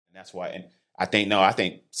that's why. And I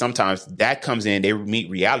think sometimes that comes in, they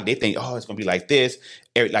meet reality. They think, oh, it's going to be like this.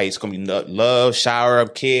 Like it's going to be love, shower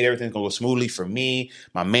up, kid, everything's going to go smoothly for me.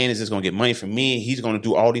 My man is just going to get money from me. He's going to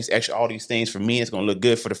do all these things for me. It's going to look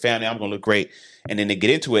good for the family. I'm going to look great. And then they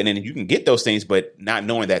get into it, and then you can get those things, but not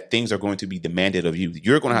knowing that things are going to be demanded of you.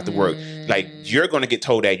 You're going to have to work. Like, you're going to get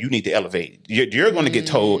told that you need to elevate. You're going to get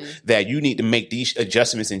told that you need to make these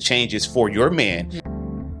adjustments and changes for your man.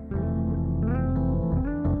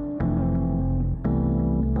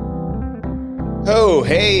 Oh,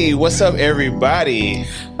 hey, what's up, everybody?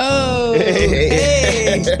 Oh,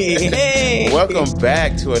 hey. Welcome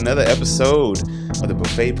back to another episode of the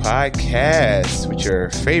Buffet Podcast with your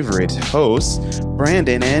favorite hosts,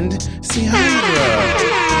 Brandon and Ciandra.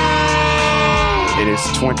 It is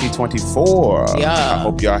 2024. Yeah. I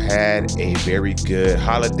hope y'all had a very good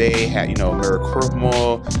holiday. Merry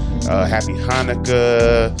Christmas, Happy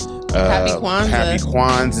Hanukkah, Happy Kwanzaa. Happy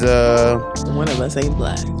Kwanzaa. One of us ain't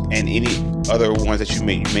black. And any other ones that you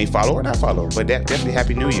may follow or not follow, but definitely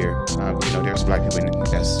Happy New Year. There's black people in it.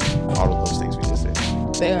 That's all of those things we just said.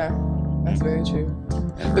 They are. That's very true.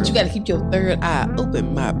 But you got to keep your third eye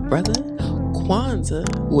open, my brother.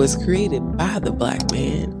 Kwanzaa was created by the black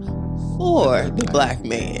man for the black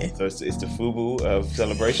man. So it's the FUBU of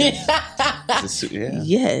celebration.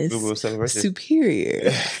 Yes. FUBU of celebration.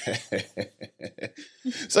 Superior.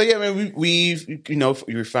 So yeah, man, we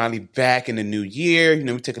were finally back in the new year.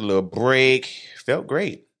 We took a little break. Felt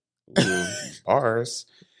great. Bars.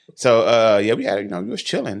 So we had, we was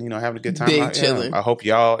chilling, having a good time. Big chilling. I hope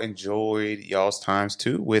y'all enjoyed y'all's times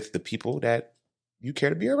too with the people that you care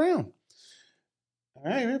to be around. All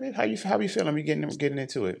right, man, how you feeling? We getting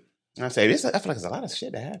into it. I say this. I feel like there's a lot of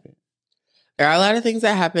shit that happened. There are a lot of things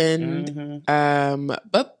that happened,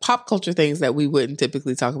 but pop culture things that we wouldn't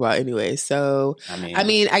typically talk about anyway. So, I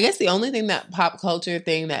mean, I guess the only thing that pop culture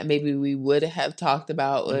thing that maybe we would have talked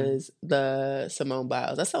about was the Simone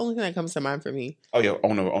Biles. That's the only thing that comes to mind for me. Oh yeah,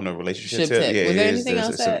 on a relationship tip. Yeah, was there anything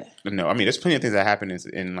else that? No, I mean, there's plenty of things that happen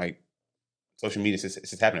in like social media.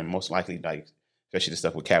 It's happening most likely like. Especially the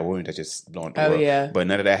stuff with Cat Williams that just blowing the world. Yeah. But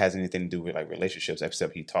none of that has anything to do with like relationships,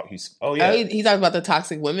 except he talked he talked about the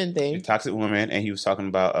toxic women thing. The toxic women, and he was talking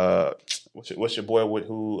about what's your boy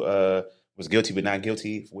who was guilty but not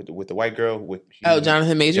guilty with the white girl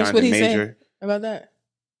Jonathan Majors. What did he say about that?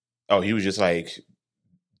 Oh, he was just like,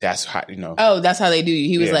 that's how Oh, that's how they do you.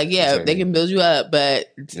 He was like, they can build you up,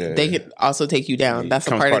 but they can also take you down. That's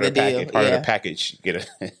a part of the deal. Part of the package.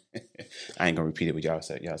 I ain't gonna repeat it what y'all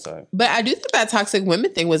said. Y'all saw it. But I do think that toxic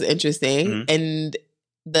women thing was interesting. And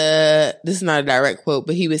this is not a direct quote,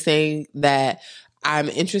 but he was saying that I'm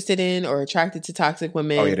interested in or attracted to toxic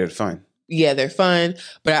women. Oh yeah, they're fun. Yeah, they're fun.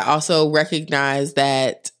 But I also recognize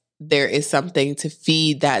that there is something to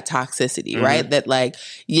feed that toxicity, right? That like,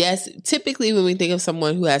 yes, typically when we think of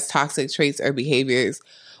someone who has toxic traits or behaviors,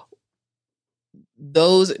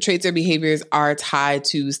 those traits or behaviors are tied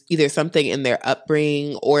to either something in their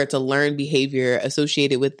upbringing or it's a learned behavior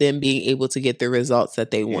associated with them being able to get the results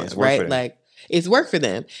that they want, right? Like it's work for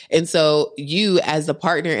them. And so you as a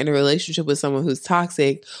partner in a relationship with someone who's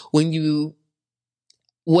toxic, when you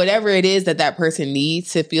whatever it is that person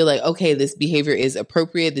needs to feel like, okay, this behavior is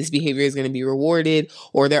appropriate, this behavior is going to be rewarded,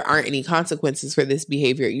 or there aren't any consequences for this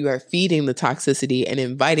behavior, you are feeding the toxicity and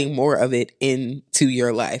inviting more of it into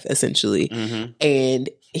your life, essentially.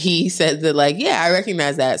 And he said that like, yeah, I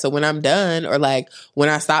recognize that. So when I'm done or like when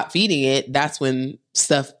I stop feeding it, that's when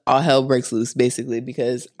stuff, all hell breaks loose, basically,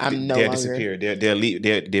 because I'm no longer... disappear. They'll leave.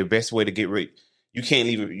 Their best way to get rid... You can't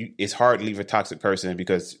leave... It's hard to leave a toxic person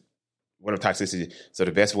because... What of toxicity? So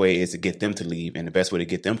the best way is to get them to leave, and the best way to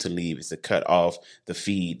get them to leave is to cut off the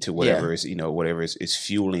feed to whatever is whatever is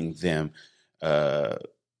fueling them.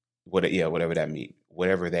 Whatever that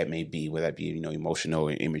may be, whether that be emotional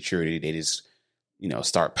immaturity. They just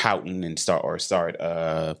start pouting and start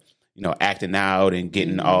acting out and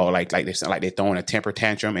getting all like they're throwing a temper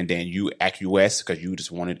tantrum, and then you acquiesce because you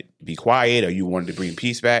just wanted to be quiet or you wanted to bring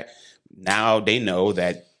peace back. Now they know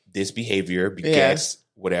that this behavior begets.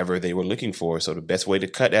 Whatever they were looking for. So the best way to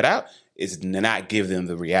cut that out is not give them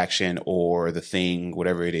the reaction or the thing,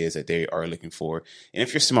 whatever it is that they are looking for. And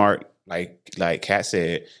if you're smart, like Kat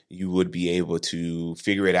said, you would be able to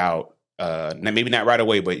figure it out. Maybe not right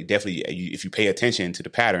away, but definitely if you pay attention to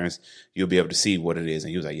the patterns, you'll be able to see what it is.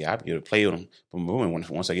 And he was like, yeah, I'll be able to play with them. Boom, boom. And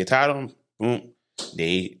once I get tired of them, boom,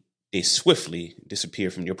 they swiftly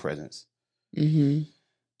disappear from your presence. Whew.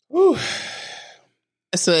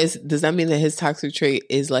 So does that mean that his toxic trait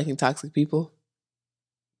is liking toxic people?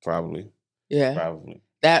 Probably. Yeah. Probably.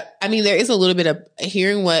 That, I mean, there is a little bit of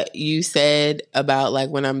hearing what you said about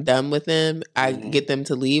like when I'm done with them, I get them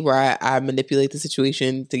to leave, or I manipulate the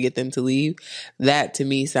situation to get them to leave. That to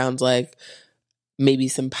me sounds like maybe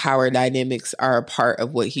some power dynamics are a part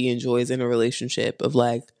of what he enjoys in a relationship of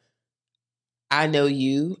like, I know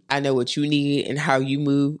you, I know what you need and how you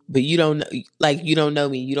move, but you don't know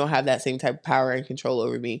me. You don't have that same type of power and control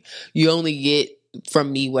over me. You only get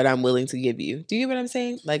from me what I'm willing to give you. Do you get what I'm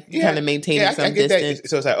saying? Like kind of maintaining some distance. That.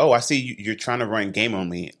 So it's like, oh, I see you're trying to run game on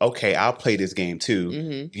me. Okay, I'll play this game too.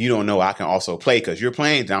 Mm-hmm. You don't know I can also play because you're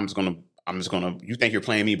playing. Then I'm just gonna. You think you're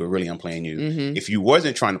playing me, but really I'm playing you. Mm-hmm. If you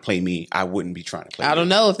wasn't trying to play me, I wouldn't be trying to play. I don't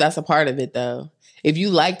know if that's a part of it though. If you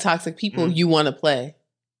like toxic people, you want to play.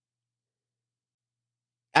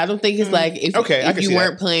 I don't think it's like if you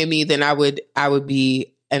weren't playing me, then I would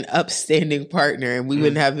be an upstanding partner and we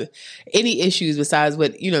wouldn't have any issues besides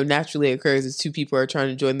what, naturally occurs as two people are trying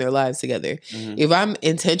to join their lives together. Mm-hmm. If I'm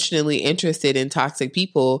intentionally interested in toxic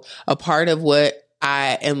people, a part of what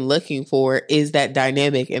I am looking for is that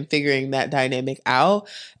dynamic and figuring that dynamic out,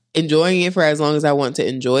 enjoying it for as long as I want to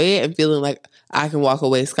enjoy it and feeling like I can walk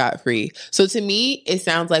away scot-free. So to me, it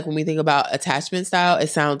sounds like when we think about attachment style, it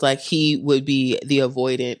sounds like he would be the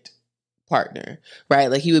avoidant partner, right?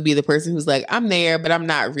 Like he would be the person who's like, I'm there, but I'm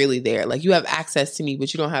not really there. Like you have access to me,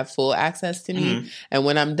 but you don't have full access to me. Mm-hmm. And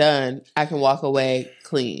when I'm done, I can walk away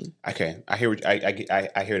clean. Okay. I hear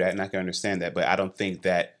I hear that and I can understand that, but I don't think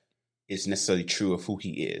that is necessarily true of who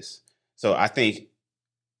he is. So I think,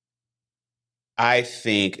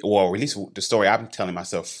 or at least the story I'm telling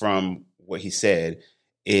myself from what he said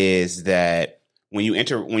is that when you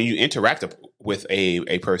interact with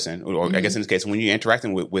a person, or I guess in this case, when you're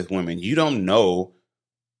interacting with women, you don't know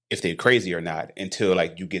if they're crazy or not until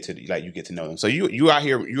you get to know them. So you out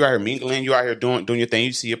here mingling, you out here doing your thing.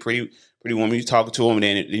 You see a pretty woman, you talking to them, and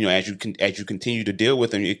then as you continue to deal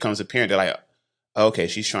with them, it becomes apparent that like, okay,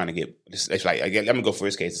 she's trying to get. It's like let me go for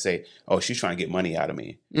this case and say, oh, she's trying to get money out of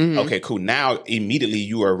me. Mm-hmm. Okay, cool. Now immediately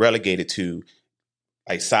you are relegated to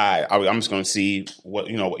side. I'm just going to see what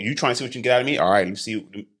you trying to see what you can get out of me. All right, let me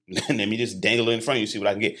see. Let me just dangle it in front of you, see what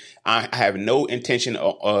I can get. I have no intention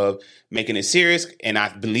of making it serious, and I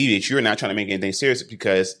believe that you're not trying to make anything serious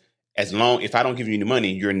because if I don't give you any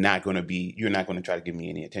money, you're not going to try to give me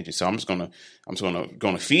any attention. So I'm just going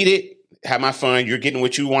to feed it, have my fun. You're getting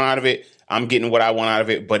what you want out of it. I'm getting what I want out of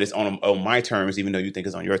it, but it's on my terms, even though you think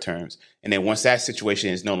it's on your terms. And then once that situation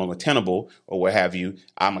is no longer tenable or what have you,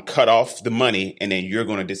 I'm going to cut off the money and then you're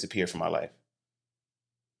going to disappear from my life.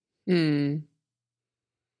 Hmm.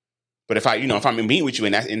 But if I'm meeting with you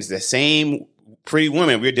and it's the same pretty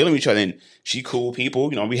woman, we're dealing with each other and she cool people,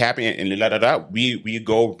 we happy and we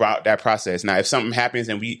go about that process. Now, if something happens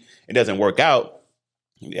and it doesn't work out,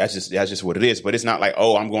 that's just what it is. But it's not like,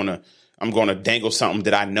 oh, I'm going to dangle something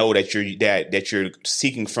that I know that you're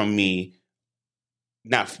seeking from me,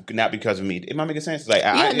 not because of me. Am I making sense? Like,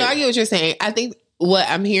 I get what you're saying. I think what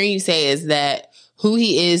I'm hearing you say is that who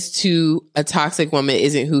he is to a toxic woman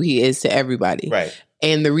isn't who he is to everybody. Right.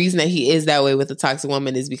 And the reason that he is that way with a toxic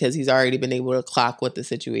woman is because he's already been able to clock what the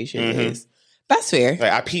situation is. That's fair.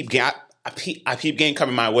 Like I peep game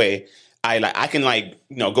coming my way. I can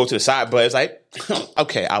go to the side, but it's like,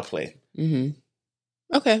 okay, I'll play.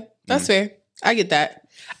 Mm-hmm. Okay. That's fair. I get that.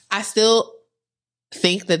 I still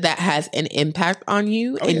think that has an impact on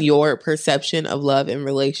you and your perception of love and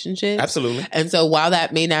relationships. Absolutely. And so while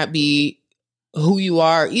that may not be who you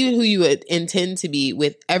are, even who you would intend to be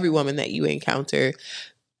with every woman that you encounter,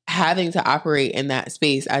 having to operate in that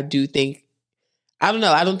space, I do think, I don't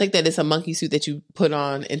know, I don't think that it's a monkey suit that you put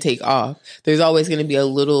on and take off. There's always going to be a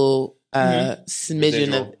little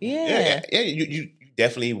smidgen of, you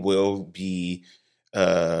definitely will be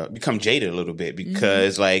become jaded a little bit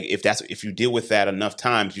because if you deal with that enough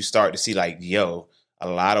times, you start to see a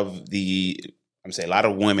lot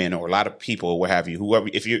of women or a lot of people or what have you, whoever,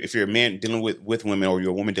 if you're a man dealing with women or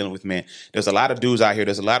you're a woman dealing with men, there's a lot of dudes out here.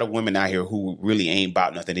 There's a lot of women out here who really ain't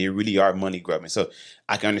about nothing. They really are money grubbing. So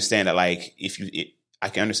I can understand that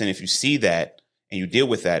if you see that and you deal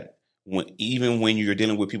with that, even when you're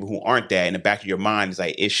dealing with people who aren't that, in the back of your mind, it's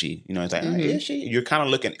like, is she? It's like, is she? You're kind of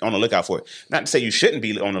looking on the lookout for it. Not to say you shouldn't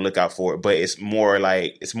be on the lookout for it, but it's more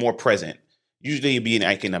present. Usually it'd be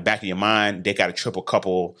in the back of your mind, they got a triple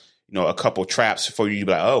couple, a couple traps for you to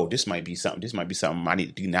be like, oh, this might be something. This might be something I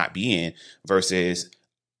need to not be in versus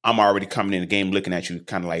I'm already coming in the game looking at you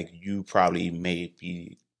kind of like you probably may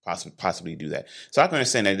be possibly do that. So I can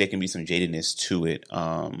understand that there can be some jadedness to it.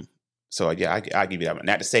 So yeah, I give you that one.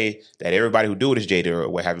 Not to say that everybody who do it is jaded or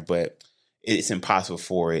what have you, but it's impossible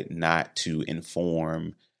for it not to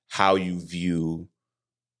inform how you view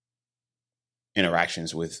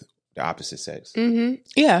interactions with the opposite sex. Mm-hmm.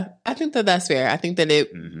 Yeah, I think that that's fair. I think that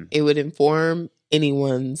it would inform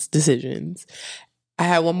anyone's decisions. I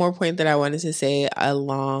had one more point that I wanted to say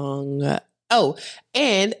along. Oh,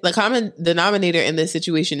 and the common denominator in this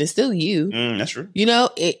situation is still you. That's true. You know,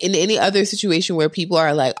 in any other situation where people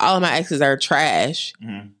are like, all of my exes are trash,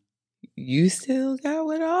 you still got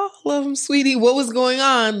with all of them, sweetie. What was going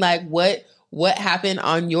on? Like, what happened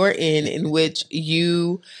on your end in which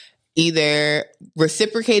you either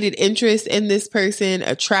reciprocated interest in this person,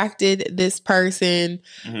 attracted this person,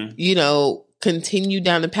 you know, continued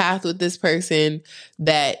down the path with this person,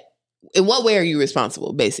 that in what way are you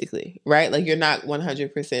responsible, basically, right? Like, you're not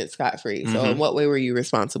 100% scot-free. So in what way were you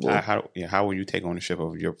responsible? How will you take ownership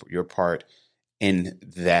of your part in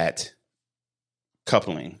that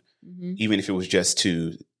coupling, even if it was just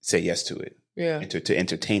to say yes to it? Yeah. And to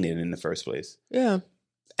entertain it in the first place. Yeah.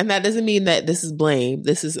 And that doesn't mean that this is blame.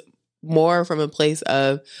 This is more from a place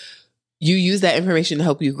of you use that information to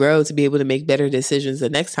help you grow to be able to make better decisions the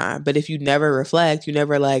next time. But if you never reflect, you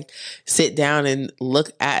never like sit down and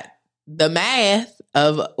look at the math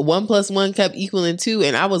of 1 + 1 kept equaling 2,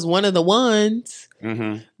 and I was one of the ones.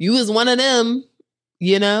 You was one of them,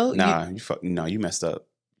 you know? You messed up.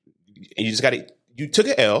 And you just you took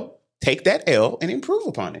an L, take that L and improve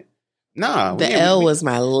upon it. The L was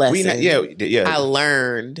my lesson. Yeah. I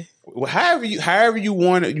learned. However you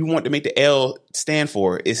want to make the L stand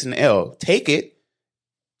for, it's an L. Take it.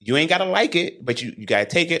 You ain't gotta like it, but you gotta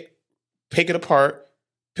take it, pick it apart,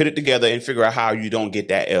 put it together, and figure out how you don't get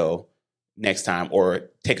that L next time, or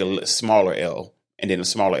take a smaller L and then a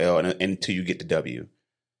smaller L until you get the W.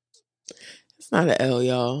 It's not an L,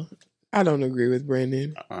 y'all. I don't agree with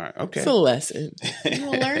Brandon. All right, okay. It's a lesson. You're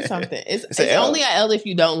going to learn something. It's only an L if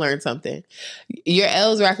you don't learn something. Your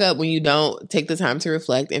L's rack up when you don't take the time to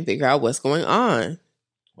reflect and figure out what's going on.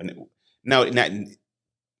 Not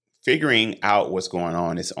figuring out what's going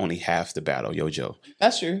on is only half the battle, Yojo.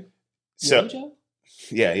 That's true. So, Yojo?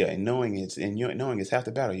 Yeah, and knowing it's half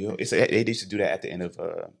the battle, yo. They used to do that at the end of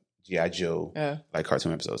G.I. Joe, like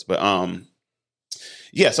cartoon episodes. But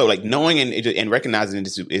yeah, so like knowing and recognizing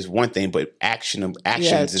this is one thing, but actions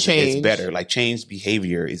is better. Like changed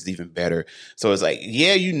behavior is even better. So it's like,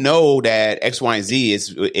 yeah, you know that X, Y, and Z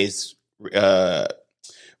is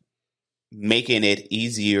making it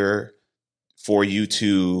easier for you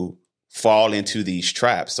to fall into these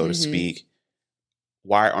traps, so to speak.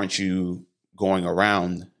 Why aren't you going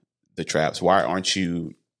around the traps? Why aren't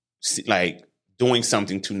you like doing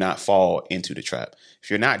something to not fall into the trap? If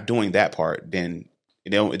you're not doing that part, then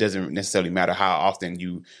it doesn't necessarily matter how often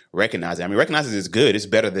you recognize it. I mean, recognizing it is good. It's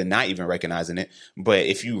better than not even recognizing it. But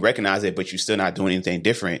if you recognize it, but you're still not doing anything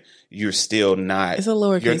different, you're still not. It's a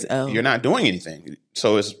lowercase L. You're not doing anything.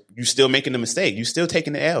 So you're still making the mistake. You're still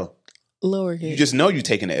taking the L. Lowercase. You just know you're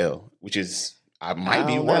taking the L, which is might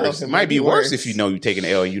be worse. It might be worse if you know you're taking the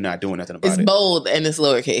L and you're not doing nothing about it. It's bold and it's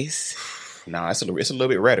lowercase. Nah, it's a little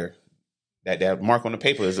bit redder. That mark on the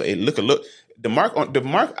paper is the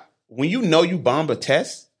mark. When you know you bombed a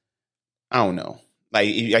test, I don't know. Like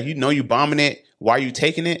you know you bombing it. Why are you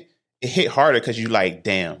taking it? It hit harder because you like,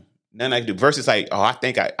 damn. None I can do. Versus like, oh, I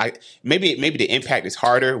think I maybe the impact is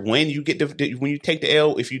harder when you get when you take the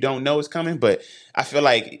L if you don't know it's coming. But I feel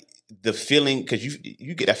like the feeling, because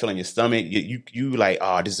you get that feeling in your stomach, you like,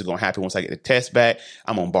 oh, this is gonna happen once I get the test back.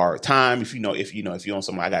 I'm on borrowed time. If you're on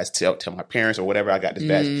something, I got to tell my parents or whatever. I got this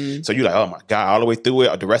batch, so you're like, oh my god, all the way through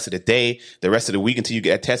it, the rest of the day, the rest of the week until you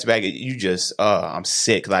get that test back. You just, I'm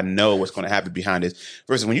sick because I know what's gonna happen behind this.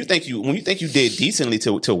 Versus when you think you did decently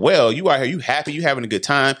to well, you out here, you happy, you having a good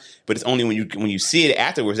time. But it's only when you see it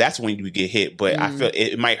afterwards, that's when you get hit. But I feel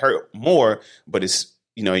it might hurt more, but it's,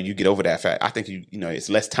 you get over that fact. I think it's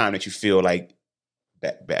less time that you feel like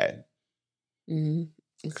that bad.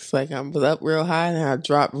 It's like I was up real high and I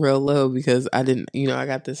dropped real low because I didn't, I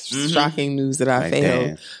got this shocking news that I failed.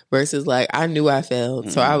 Damn. Versus like I knew I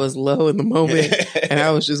failed, so I was low in the moment and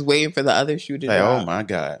I was just waiting for the other shoe to drop. Oh my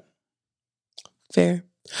god! Fair.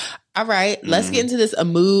 All right, let's get into this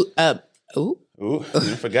Ooh, I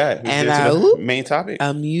forgot. And main topic.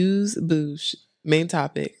 Amuse Bouche. Main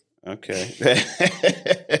topic. Okay.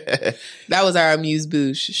 That was our Amuse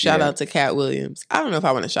Bouche. Shout out to Cat Williams. I don't know if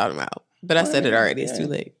I want to shout him out, but I said it already. It's too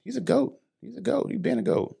late. He's a goat. He's been a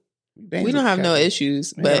goat. We don't have no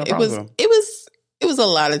issues, but it was a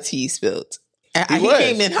lot of tea spilled. He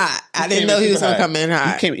came in hot. I didn't know he was going to come in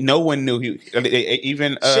hot. No one knew.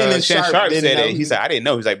 Even Shannon Sharp said it. He said, I didn't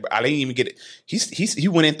know. He's like, I didn't even get it. He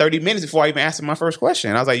went in 30 minutes before I even asked him my first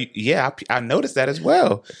question. I was like, yeah, I noticed that as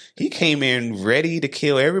well. He came in ready to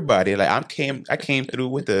kill everybody. Like I came through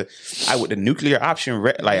with the nuclear option.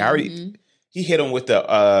 Like I already, he hit him with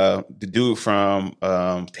the dude from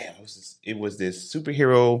it was this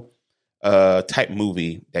superhero type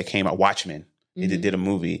movie that came out, Watchmen. They did a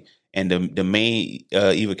movie, and the main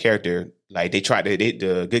evil character, like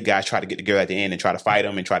the good guys tried to get the girl at the end and try to fight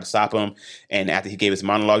him and try to stop him. And after he gave his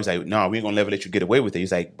monologue, he's like, "No, we ain't gonna never let you get away with it."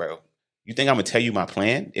 He's like, "Bro, you think I'm gonna tell you my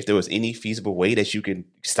plan? If there was any feasible way that you can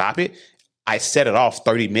stop it, I set it off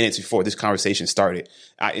 30 minutes before this conversation started."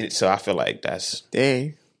 So I feel like that's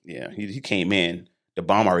dang. Yeah, he came in. The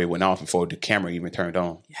bomb already went off before the camera even turned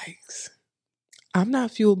on. Yikes! I'm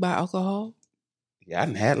not fueled by alcohol. Yeah, I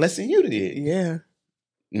done had less than you did. Yeah.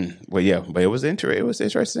 But it was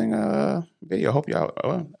interesting video. I hope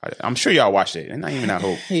y'all. I'm sure y'all watched it, and not even I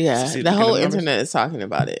hope. Yeah, the whole internet is talking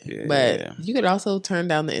about it. Yeah, but you could also turn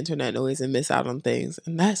down the internet noise and miss out on things,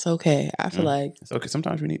 and that's okay. I feel like it's okay.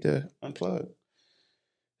 Sometimes we need to unplug.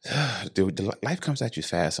 Dude, life comes at you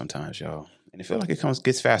fast sometimes, y'all, and I feel like it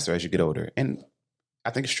gets faster as you get older. And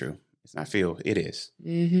I think it's true. It's not feel. It is.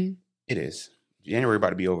 Mm-hmm. It is. January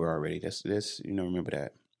about to be over already. That's remember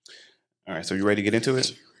that. All right, so you ready to get into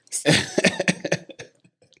it?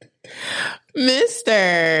 Mister,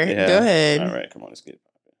 go ahead. All right, come on, let's get it.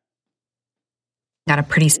 Got a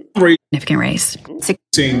pretty significant raise.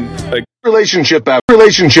 Relationship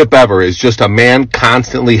ever is just a man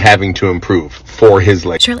constantly having to improve for his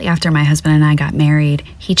life. Shortly after my husband and I got married,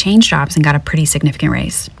 he changed jobs and got a pretty significant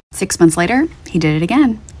raise. 6 months later, he did it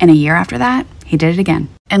again. And a year after that, he did it again.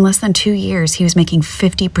 In less than 2 years, he was making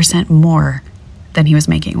 50% more than he was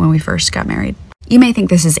making when we first got married. You may think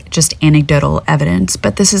this is just anecdotal evidence,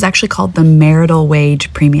 but this is actually called the marital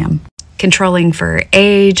wage premium. Controlling for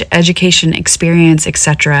age, education, experience,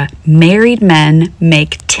 etc., married men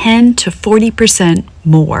make 10 to 40%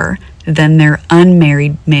 more than their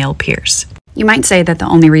unmarried male peers. You might say that the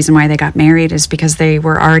only reason why they got married is because they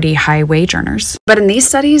were already high wage earners. But in these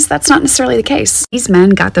studies, that's not necessarily the case. These men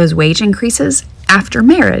got those wage increases after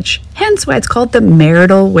marriage, hence why it's called the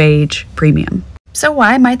marital wage premium. So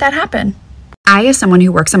why might that happen? I, as someone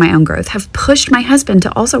who works on my own growth, have pushed my husband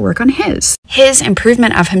to also work on his. His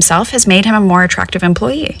improvement of himself has made him a more attractive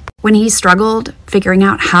employee. When he struggled figuring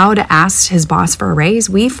out how to ask his boss for a raise,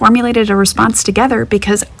 we formulated a response together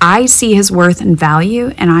because I see his worth and value,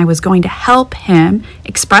 and I was going to help him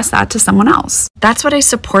express that to someone else. That's what a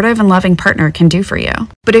supportive and loving partner can do for you.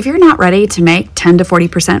 But if you're not ready to make 10 to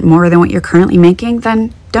 40% more than what you're currently making,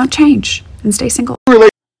 then don't change and stay single.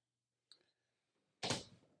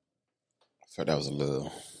 So that was a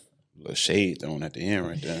little shade thrown at the end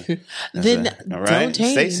right there. Then all right, don't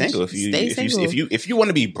change. Stay single. If you want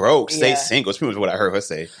to be broke, stay single. It's pretty much what I heard her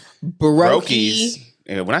say. Brokies.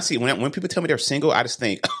 When people tell me they're single, I just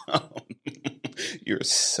think, you're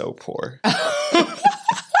so poor.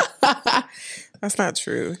 That's not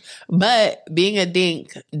true. But being a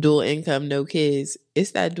dink, dual income, no kids, it's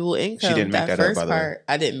that dual income. She didn't make that first up, part.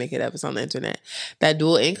 I didn't make it up. It's on the internet. That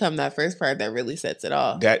dual income, that first part, that really sets it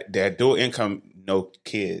off. That dual income, no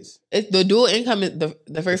kids. The dual income is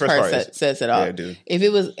the first part sets it off. Yeah, dude.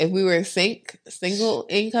 If we were single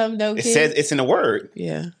income, no kids. It says it's in the word.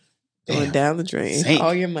 Yeah. Going down the drain.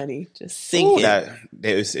 All your money just sinking. That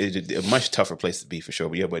is a much tougher place to be for sure.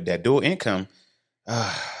 But that dual income.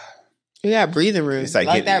 You got breathing room. It's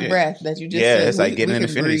like that breath that you just said. It's like getting an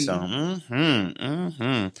infinity stone.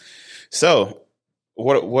 So,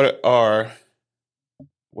 what's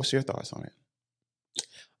your thoughts on it?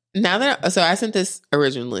 So I sent this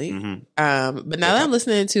originally, but now that I'm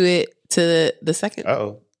listening to it to the second.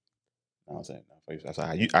 I was saying,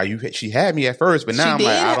 she had me at first, but now I'm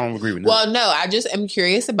like, I don't agree with that. Well, no, I just am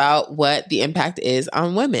curious about what the impact is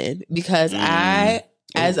on women because I,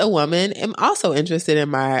 as a woman, am also interested in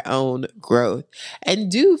my own growth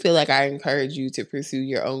and do feel like I encourage you to pursue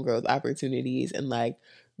your own growth opportunities. And like,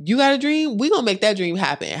 you got a dream? We're going to make that dream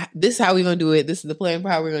happen. This is how we're going to do it. This is the plan for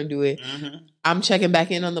how we're going to do it. I'm checking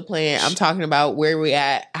back in on the plan. I'm talking about where we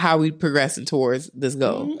at, how we progressing towards this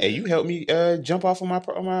goal. And you helped me jump off on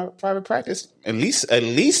my private practice at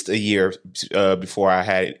least a year before I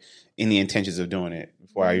had any intentions of doing it,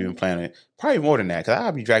 before I even planned it. Probably more than that, because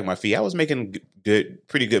I'd be dragging my feet. I was making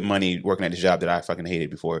pretty good money working at this job that I fucking hated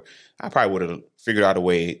before. I probably would have figured out a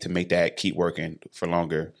way to make that keep working for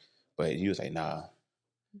longer. But you was like, nah.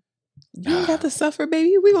 You ain't got to suffer,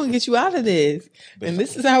 baby. We're going to get you out of this. And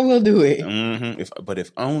this is how we'll do it.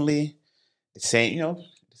 If only the same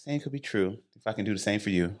could be true. If I can do the same for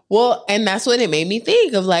you. Well, and that's what it made me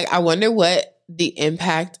think of. Like, I wonder what the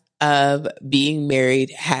impact of being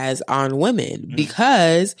married has on women.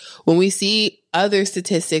 Because when we see other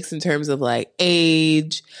statistics in terms of like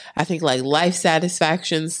age, I think like life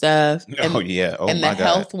satisfaction stuff. And the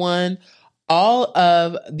health one, all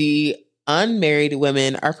of the unmarried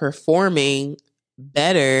women are performing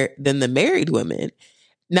better than the married women.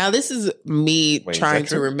 Now, this is me trying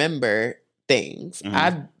to remember things.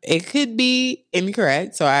 Mm-hmm. It could be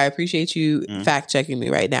incorrect, so I appreciate you fact checking me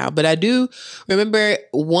right now. But I do remember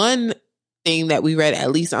one thing that we read,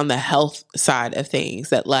 at least on the health side of things,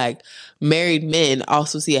 that like married men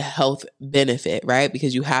also see a health benefit, right?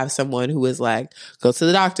 Because you have someone who is like, go to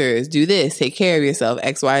the doctors, do this, take care of yourself,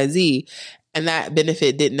 X, Y, Z. And that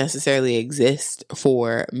benefit didn't necessarily exist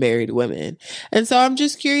for married women. And so I'm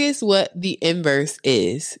just curious what the inverse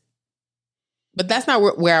is. But that's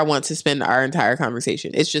not where I want to spend our entire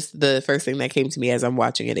conversation. It's just the first thing that came to me as I'm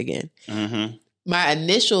watching it again. Mm-hmm. My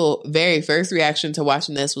initial, very first reaction to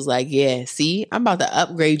watching this was like, yeah, see, I'm about to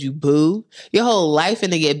upgrade you, boo. Your whole life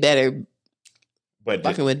finna get better. But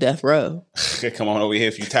fucking with Death Row. Come on over here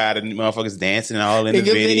if you tired of motherfuckers dancing all in the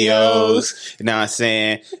videos. You know what I'm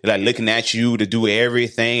saying? Like looking at you to do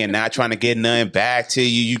everything and not trying to get nothing back to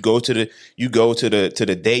you. You go to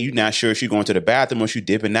the date. You're not sure if she's going to the bathroom or she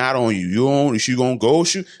dipping out on you. Is she gonna go?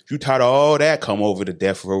 You tired of all that? Come over to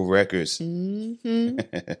Death Row Records. Mm-hmm.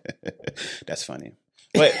 That's funny.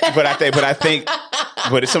 But I think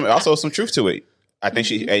it's also some truth to it. I think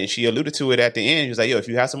she alluded to it at the end. She was like, yo, if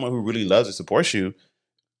you have someone who really loves and supports you,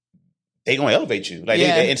 they gonna elevate you. Like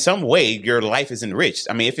in some way, your life is enriched.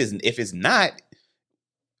 I mean, if it's not,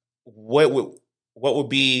 what would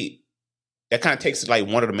be that kind of takes like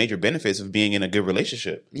one of the major benefits of being in a good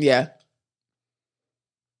relationship. Yeah.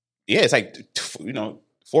 Yeah, it's like,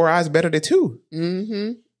 4 eyes better than 2.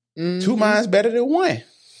 Mm-hmm. Mm-hmm. 2 minds better than 1.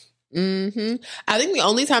 Mm-hmm. I think the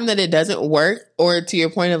only time that it doesn't work, or to your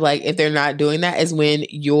point of like if they're not doing that, is when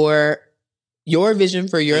your vision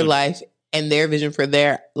for your life and their vision for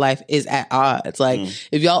their life is at odds. Like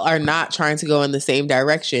if y'all are not trying to go in the same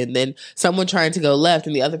direction, then someone trying to go left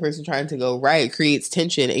and the other person trying to go right creates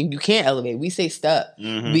tension, and you can't elevate. We stay stuck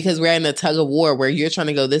because we're in a tug of war where you're trying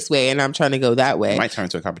to go this way and I'm trying to go that way. It might turn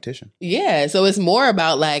into a competition. Yeah, so it's more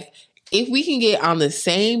about like, if we can get on the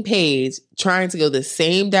same page, trying to go the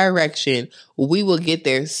same direction, we will get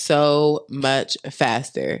there so much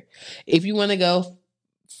faster. If you want to go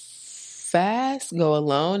fast, go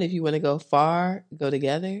alone. If you want to go far, go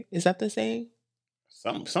together. Is that the same?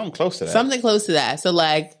 Something close to that. Something close to that. So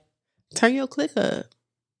like, turn your click up.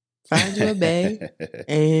 Find you a bae.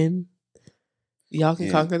 And y'all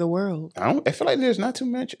can conquer the world. I feel like there's not too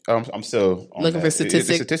much. I'm still looking for statistics.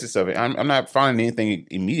 The statistics of it. I'm not finding anything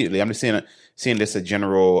immediately. I'm just seeing this a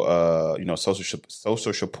general,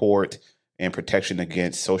 social support and protection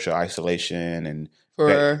against social isolation and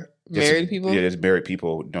for married people. Yeah, there's married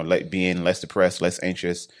people. Being less depressed, less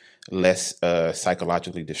anxious, less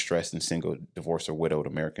psychologically distressed, and single, divorced, or widowed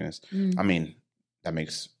Americans. I mean, that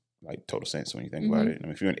makes like total sense when you think about it. I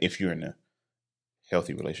mean, if you're in a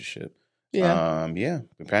healthy relationship. Yeah.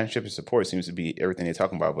 Companionship and support seems to be everything they're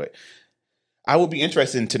talking about. But I would be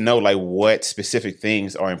interested to know like what specific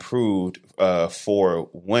things are improved for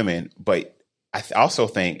women. But I also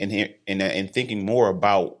think in thinking more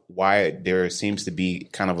about why there seems to be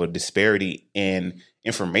kind of a disparity in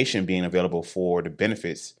information being available for the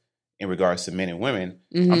benefits in regards to men and women.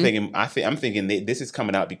 I'm thinking this is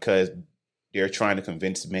coming out because they're trying to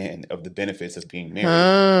convince men of the benefits of being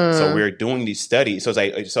married. So we're doing these studies.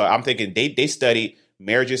 So I'm thinking they study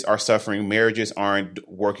marriages are suffering. Marriages aren't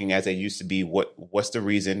working as they used to be. What's the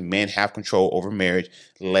reason? Men have control over marriage.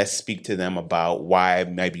 Let's speak to them about why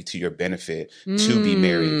it might be to your benefit to be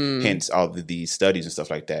married. Hence all of these studies and stuff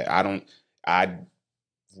like that. I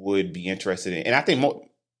would be interested in, and I think most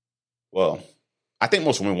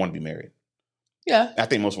women want to be married. Yeah. I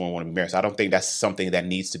think most women want to be married. So I don't think that's something that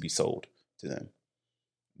needs to be sold to them.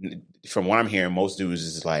 From what I'm hearing, most dudes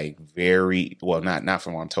is like very not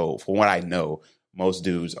from what I'm told. From what I know, most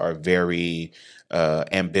dudes are very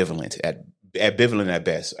ambivalent at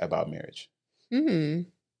best about marriage. Mm-hmm.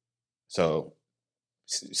 So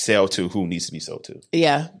sell to who needs to be sold to.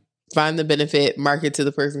 Yeah, find the benefit, market to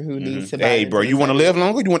the person who needs to buy. Hey, bro, you want to live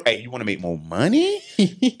longer? You want to make more money?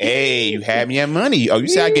 Hey, you have me at money. Oh, you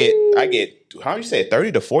say I get. How you say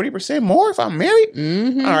 30 to 40% more if I'm married?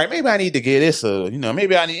 Mm-hmm. All right, maybe I need to get this.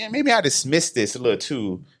 Maybe I dismiss this a little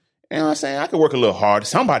too. You know what I'm saying? I could work a little hard.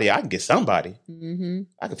 I can get somebody. Mm-hmm.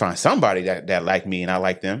 I can find somebody that like me and I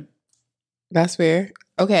like them. That's fair.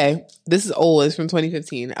 Okay, this is old. It's from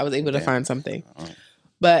 2015. I was able to find something,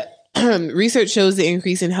 but Research shows the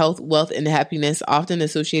increase in health, wealth, and happiness often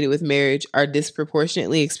associated with marriage are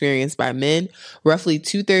disproportionately experienced by men. Roughly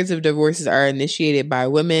 2/3 of divorces are initiated by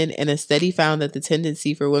women, and a study found that the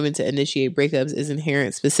tendency for women to initiate breakups is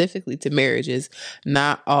inherent specifically to marriages,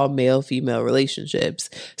 not all male-female relationships.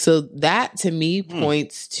 So that, to me,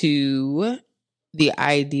 points to the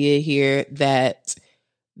idea here that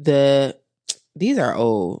these are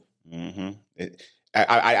old. Mm-hmm.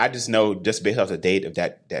 I just know, just based off the date of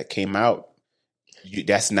that came out,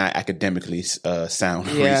 that's not academically sound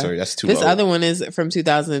research. That's too. This old. other one is from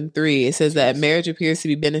 2003. It says that marriage appears to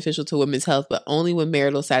be beneficial to women's health, but only when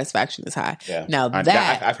marital satisfaction is high. Yeah. Now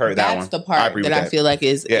I've heard that one. That's the part that I feel like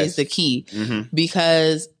is the key,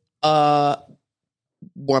 because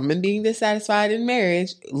woman being dissatisfied in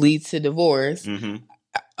marriage leads to divorce.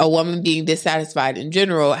 A woman being dissatisfied in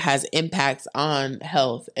general has impacts on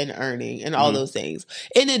health and earning and all those things.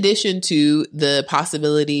 In addition to the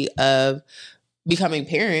possibility of becoming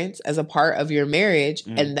parents as a part of your marriage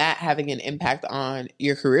and that having an impact on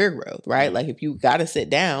your career growth, right? Like if you got to sit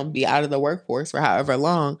down, be out of the workforce for however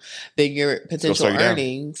long, then your potential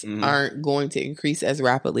earnings aren't going to increase as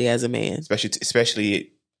rapidly as a man.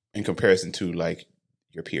 Especially in comparison to like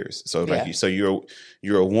your peers. So like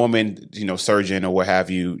you're a woman, surgeon or what have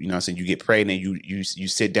you, what I'm saying, you get pregnant, you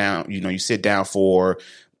sit down, you sit down for,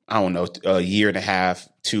 I don't know, a year and a half,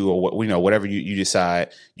 2 or whatever you decide.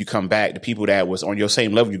 You come back, the people that was on your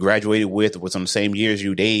same level you graduated with, was on the same year as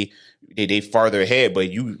you, they farther ahead,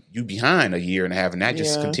 but you behind a year and a half, and that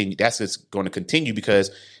just continue. That's just going to continue,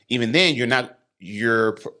 because even then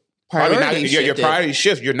your priority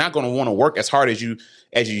shift. You're not going to want to work as hard as you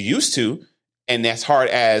used to. And as hard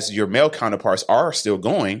as your male counterparts are still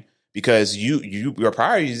going, because your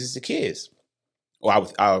priorities is the kids. Well,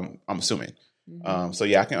 I'm assuming. So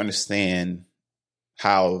yeah, I can understand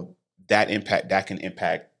how that can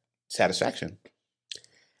impact satisfaction.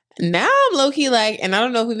 Now I'm low key like, and I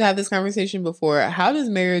don't know if we've had this conversation before. How does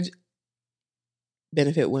marriage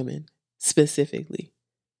benefit women specifically?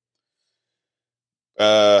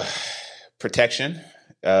 Protection.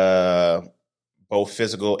 Both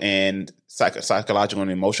physical and psychological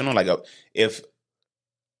and emotional. Like if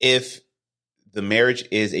the marriage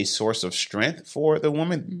is a source of strength for the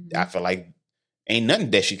woman, I feel like ain't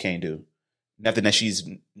nothing that she can't do, nothing that she's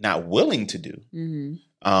not willing to do.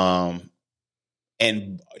 And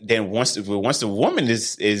then once the woman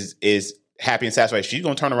is happy and satisfied, she's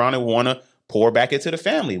gonna turn around and want to pour back into the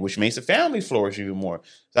family, which makes the family flourish even more.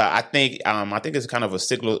 So I think it's kind of a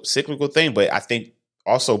cyclical thing, but I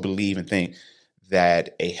believe and think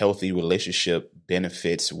that a healthy relationship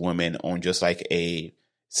benefits women on just like a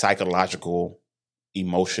psychological,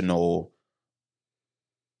 emotional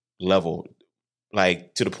level,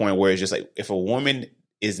 like to the point where it's just like, if a woman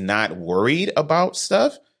is not worried about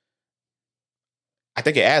stuff, I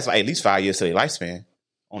think it adds like at least 5 years to their lifespan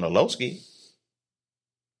on a low ski.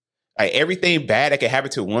 Like everything bad that can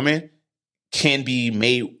happen to a woman can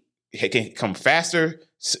come faster.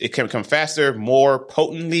 It can come faster, more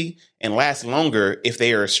potently, and last longer if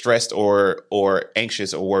they are stressed or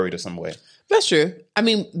anxious or worried in some way. That's true. I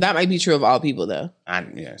mean, that might be true of all people, though.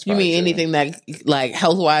 You mean anything that, like,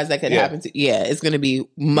 health-wise that could happen to? Yeah, it's going to be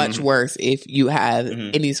much worse if you have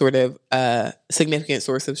any sort of significant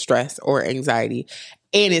source of stress or anxiety,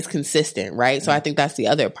 and it's consistent, right? So I think that's the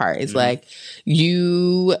other part. It's like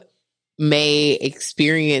you may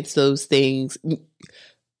experience those things.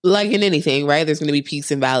 Like in anything, right? There's going to be peaks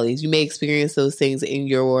and valleys. You may experience those things in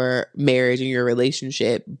your marriage and your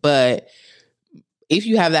relationship, but if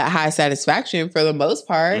you have that high satisfaction, for the most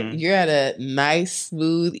part, you're at a nice,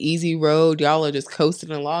 smooth, easy road. Y'all are just coasting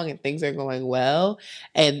along and things are going well.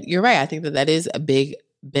 And you're right. I think that is a big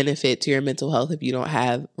benefit to your mental health if you don't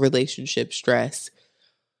have relationship stress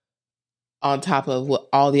on top of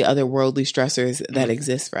all the other worldly stressors that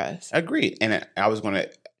exist for us. Agreed. And I was going to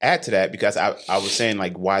add to that, because I was saying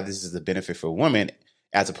like why this is a benefit for women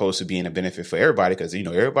as opposed to being a benefit for everybody, because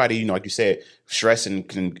everybody, like you said, stress and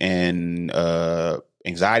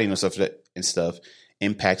anxiety and stuff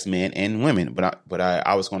impacts men and women. But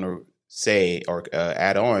I was going to say or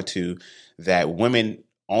add on to that, women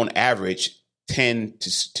on average tend to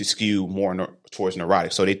skew more towards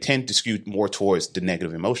neurotic, so they tend to skew more towards the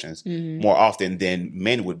negative emotions more often than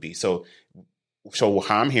men would be. So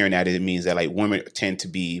how I'm hearing that, it means that like women tend to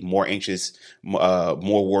be more anxious,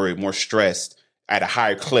 more worried, more stressed at a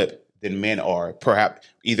higher clip than men are, perhaps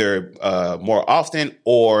either more often,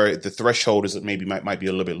 or the threshold is might be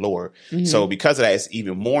a little bit lower. So because of that, it's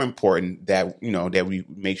even more important that that we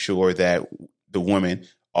make sure that the women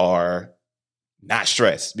are not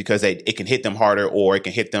stressed, because it can hit them harder, or it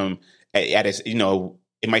can hit them at its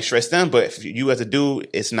it might stress them, but if you as a dude,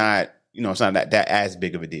 it's not, it's not that as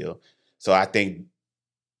big of a deal. So I think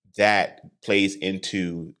that plays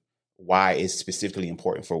into why it's specifically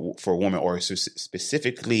important for a woman, or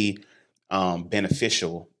specifically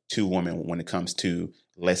beneficial to women when it comes to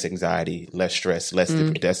less anxiety, less stress,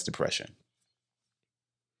 less depression.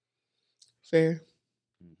 Fair.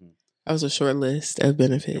 That was a short list of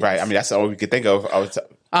benefits. Right. I mean, that's all we could think of.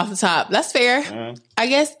 Off the top. That's fair. I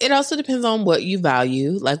guess it also depends on what you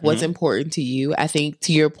value, like what's important to you. I think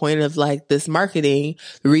to your point of like this marketing,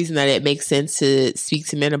 the reason that it makes sense to speak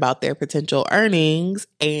to men about their potential earnings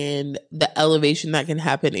and the elevation that can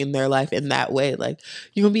happen in their life in that way. Like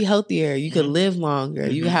you can be healthier, you can live longer,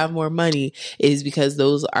 you can have more money, is because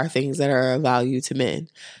those are things that are of value to men.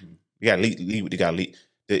 You gotta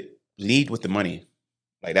lead with the money.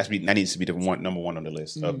 Like that needs to be the number one on the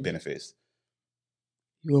list of benefits.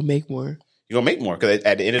 You will make more. You're gonna make more because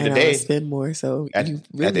at the end of the day, spend more. So you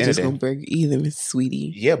really just gonna break even,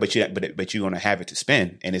 sweetie. Yeah, but you're gonna have it to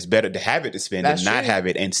spend, and it's better to have it to spend than not have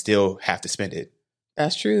it and still have to spend it.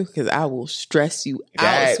 That's true, because I will stress you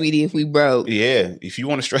out, sweetie, if we broke. Yeah, if you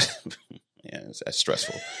want to stress, that's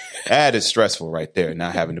stressful. That is stressful right there.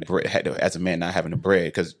 Not having the bread, as a man, not having the bread,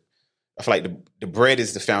 because I feel like the bread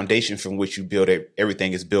is the foundation from which you build it.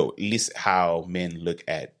 Everything is built. At least how men look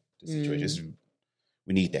at the situation.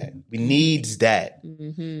 We need that. We needs that.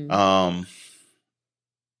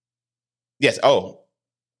 Yes. Oh,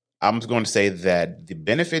 I'm going to say that the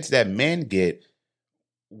benefits that men get,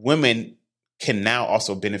 women can now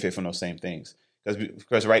also benefit from those same things.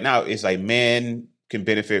 Because right now it's like men can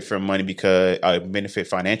benefit from money because benefit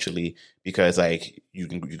financially because like you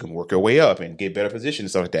can work your way up and get better positions and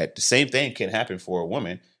stuff like that. The same thing can happen for a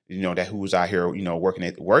woman, that who's out here,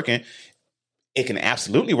 working. It can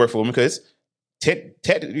absolutely work for a woman because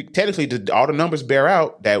technically all the numbers bear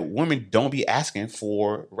out that women don't be asking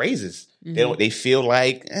for raises. They feel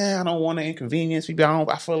like I don't want to inconvenience people.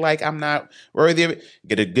 I feel like I'm not worthy of it.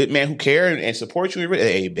 Get a good man who cares and support you.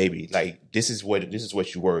 Hey, baby, like this is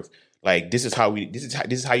what you're worth. Like this is how you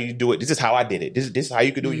do it. This is how I did it. This is how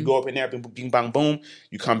you could do it. You go up in there, bing, bing, bang, boom.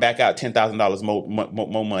 You come back out $10,000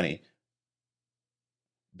 more money.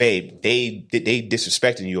 Babe, they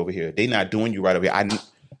disrespecting you over here. They not doing you right over here.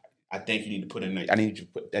 I think you need to put in. I think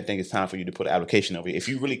it's time for you to put an application over here. If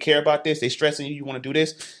you really care about this, they stressing you. You want to do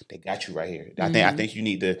this. They got you right here. I think you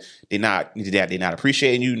need to. They're not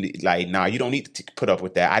appreciating you. Like, nah, you don't need to put up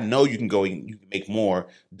with that. I know you can go. You can make more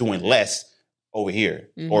doing less over here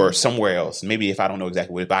or somewhere else. Maybe if I don't know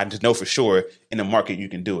exactly what, but I just know for sure in the market you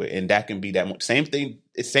can do it, and that can be that same thing.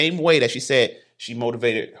 The same way that she said she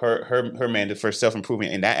motivated her man for self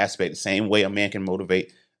improvement in that aspect. The same way a man can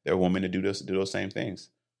motivate their woman to do those same things.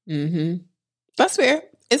 That's fair.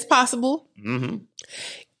 It's possible.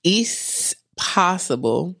 It's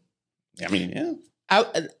possible. I mean,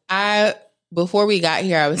 yeah. I before we got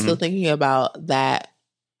here, I was still thinking about that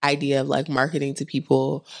idea of like marketing to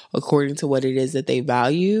people according to what it is that they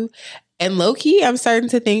value. And low key, I'm starting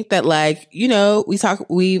to think that like,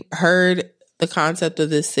 we've heard the concept of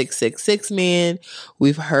this 666 man.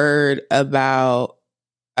 We've heard about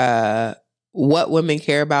what women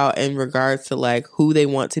care about in regards to like who they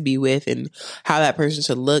want to be with and how that person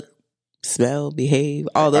should look, smell, behave,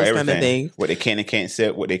 all those kind of things. What they can and can't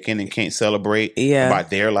say, what they can and can't celebrate about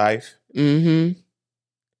their life. I'm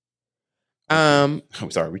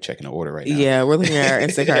sorry, we're checking the order right now. Yeah, we're looking at our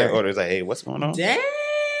Instacart. Order's like, hey, what's going on? Dang.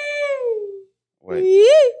 What?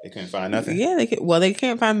 They couldn't find nothing? Yeah, they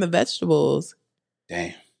can't find the vegetables.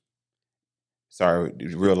 Damn. Sorry,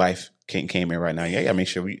 real life came in right now. Yeah, you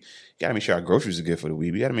gotta make sure our groceries are good for the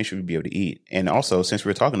week. We gotta make sure we be able to eat. And also, since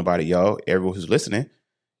we're talking about it, y'all, everyone who's listening,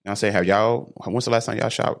 I'll say, when's the last time y'all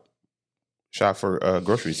shop for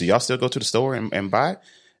groceries? Do y'all still go to the store and buy?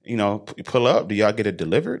 Pull up. Do y'all get it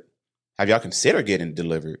delivered? Have y'all considered getting it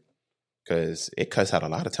delivered? Because it cuts out a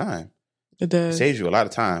lot of time. It does. It saves you a lot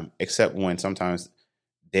of time, except when sometimes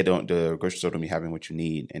the grocery store don't be having what you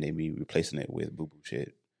need and they be replacing it with boo-boo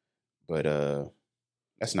shit. But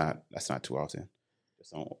that's not too often.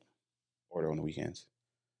 Just don't order on the weekends.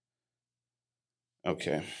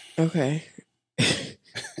 Okay. I'll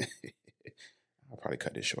probably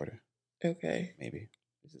cut this shorter. Okay. Maybe.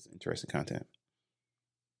 This is interesting content.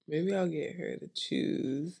 Maybe I'll get her to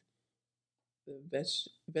choose the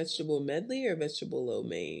vegetable medley or vegetable lo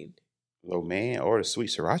mein. Lo mein or the sweet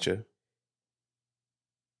sriracha.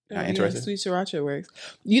 Not interested? Sweet sriracha works.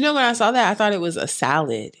 When I saw that, I thought it was a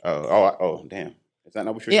salad. Oh, damn. Is that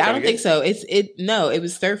not what you're I don't think so. It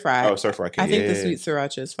was stir fried. Oh, stir fried. I think the sweet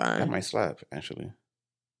sriracha is fine. That might slap, actually.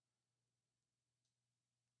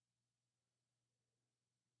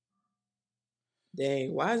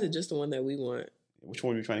 Dang, why is it just the one that we want? Which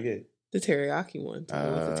one are you trying to get? The teriyaki one. The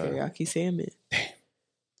teriyaki salmon. Damn.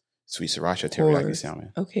 Sweet sriracha teriyaki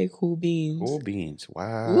salmon. Okay, cool beans. Cool beans.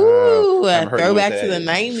 Wow. Ooh, a throwback to the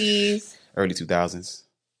 90s. Early 2000s.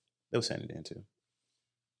 They were saying it then too.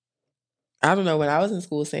 I don't know. When I was in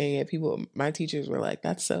school saying it, my teachers were like,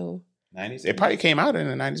 that's so... 90s? It probably came out in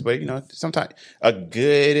the 90s, but, you know, sometimes a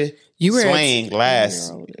good slang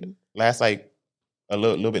lasts like a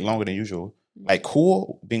little bit longer than usual. Like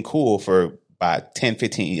been cool for about 10,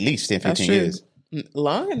 15, at least 10, 15 years.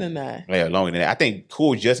 Longer than that. Yeah, longer than that. I think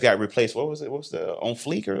cool just got replaced. What was it? What was the On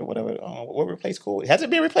Fleek or whatever? What replaced cool? Has it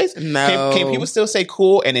been replaced? No. Can people still say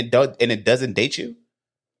cool and it doesn't date you?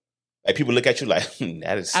 Like people look at you like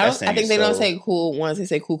that is. I think they don't say cool once. They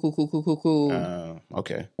say cool.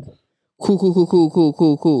 Okay.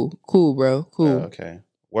 Cool, bro. Cool. Okay.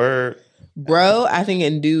 Word. Bro, I think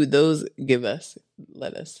and dude, those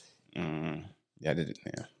let us. Yeah.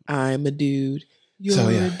 I'm a dude. You're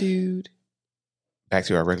a dude. Back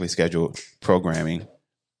to our regularly scheduled programming.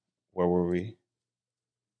 Where were we?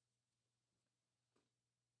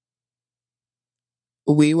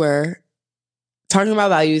 We were talking about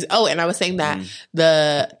values. Oh, and I was saying that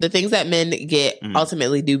the things that men get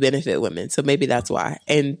ultimately do benefit women. So maybe that's why.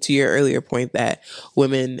 And to your earlier point that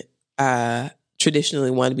women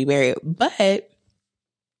traditionally want to be married. But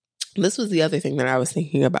this was the other thing that I was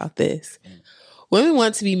thinking about this. Women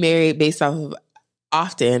want to be married based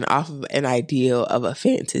often off of an ideal of a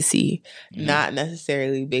fantasy, not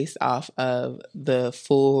necessarily based off of the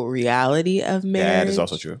full reality of marriage. That is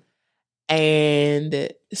also true.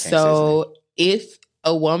 And so if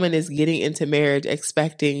a woman is getting into marriage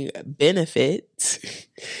expecting benefits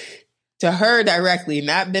to her directly,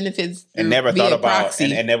 not benefits and never thought about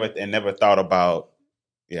proxy. and never thought about.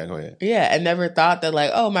 Yeah, go ahead. Yeah, and never thought that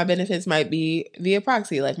like, oh, my benefits might be via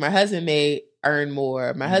proxy. Like my husband may earn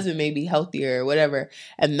more, my husband may be healthier, or whatever,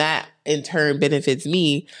 and that in turn benefits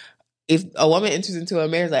me. If a woman enters into a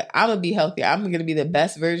marriage like, I'm gonna be healthier, I'm gonna be the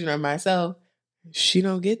best version of myself, she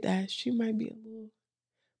don't get that. She might be a little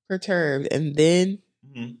perturbed, and then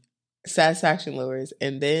satisfaction lowers,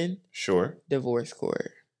 and then divorce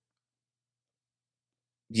court.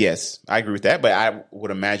 Yes, I agree with that. But I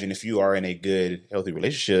would imagine if you are in a good, healthy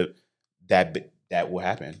relationship, that will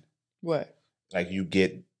happen. What? Like you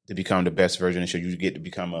get to become the best version of you. You get to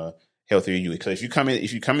become a healthier you. Because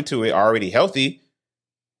if you come into it already healthy,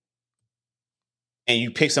 and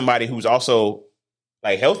you pick somebody who's also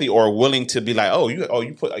like healthy or willing to be like,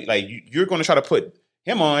 you put like you're going to try to put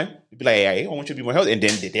him on. You'd be like, hey, I want you to be more healthy, and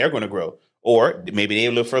then they're going to grow. Or maybe they're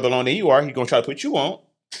a little further along than you are. You're going to try to put you on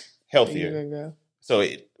healthier. So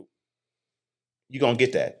you're going to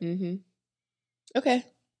get that. Mm-hmm. Okay.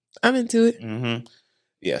 I'm into it. Mm-hmm.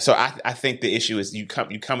 Yeah. So I think the issue is you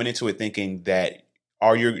coming into it thinking that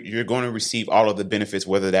you're going to receive all of the benefits,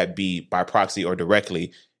 whether that be by proxy or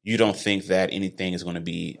directly. You don't think that anything is going to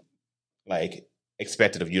be like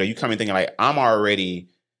expected of you. You come in thinking like, I'm already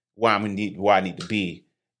where I need to be.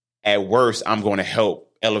 At worst, I'm going to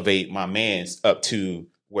help elevate my man's up to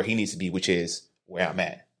where he needs to be, which is where I'm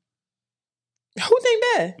at. Who think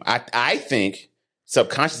that? I think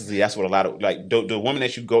subconsciously that's what a lot of like the woman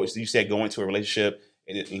that you said go into a relationship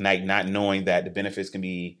and like not knowing that the benefits can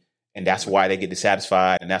be, and that's why they get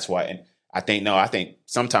dissatisfied, and that's why. And I think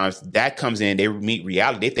sometimes that comes in. They meet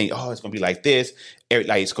reality. They think, oh, it's gonna be like this.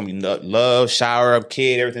 Like it's gonna be love, shower up,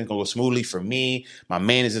 kid. Everything's gonna go smoothly for me. My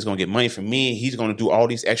man is just gonna get money from me. He's gonna do all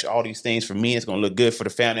these things for me. It's gonna look good for the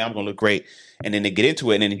family. I'm gonna look great. And then they get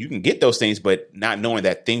into it, and then you can get those things, but not knowing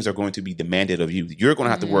that things are going to be demanded of you. You're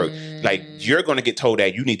gonna have to work. Like you're gonna get told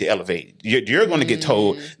that you need to elevate. You're gonna get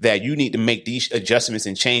told that you need to make these adjustments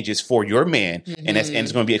and changes for your man, and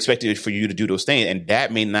it's gonna be expected for you to do those things, and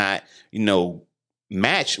that may not,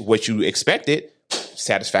 match what you expected.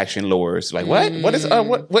 Satisfaction lowers. Like what? What is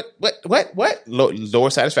what? Lower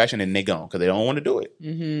satisfaction, and they gone because they don't want to do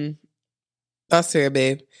it. That's fair,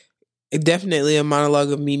 babe. Definitely a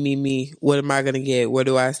monologue of me. What am I going to get? What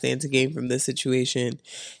do I stand to gain from this situation?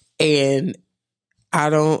 And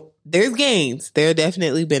there's gains. There are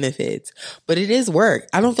definitely benefits, but it is work.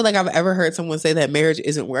 I don't feel like I've ever heard someone say that marriage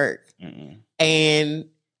isn't work. And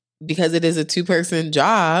because it is a 2-person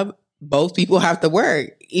job, both people have to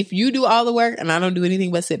work. If you do all the work and I don't do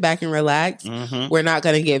anything but sit back and relax, we're not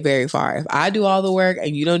going to get very far. If I do all the work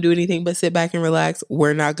and you don't do anything but sit back and relax,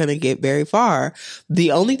 we're not going to get very far.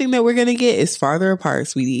 The only thing that we're going to get is farther apart,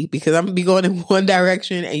 sweetie, because I'm going to be going in one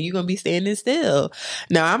direction and you're going to be standing still.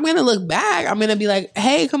 Now I'm going to look back. I'm going to be like,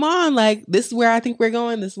 hey, come on. Like, this is where I think we're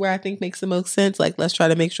going. This is where I think makes the most sense. Like, let's try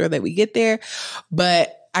to make sure that we get there.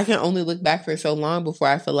 But I can only look back for so long before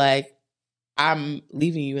I feel like I'm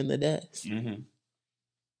leaving you in the dust. Mm-hmm.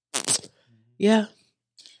 Yeah.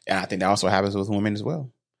 And I think that also happens with women as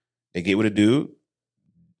well. They get with a dude.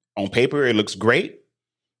 On paper, it looks great.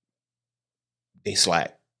 They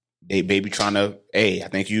slack. They baby trying to, hey, I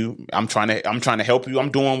think I'm trying to help you.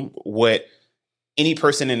 I'm doing what any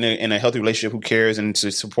person in a healthy relationship who cares and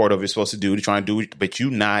is supportive is supposed to do. They're trying to do, but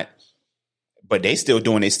you not. But they still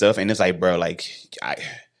doing their stuff, and it's like, bro, like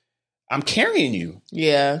I'm carrying you.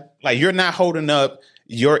 Yeah, like you're not holding up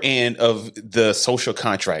your end of the social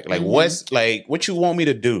contract. Like what you want me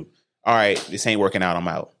to do? All right, this ain't working out. I'm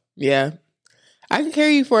out. Yeah, I can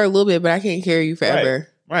carry you for a little bit, but I can't carry you forever.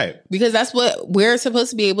 Right. Because that's what we're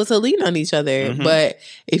supposed to be able to lean on each other. Mm-hmm. But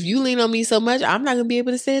if you lean on me so much, I'm not going to be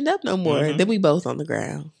able to stand up no more. Mm-hmm. Then we both on the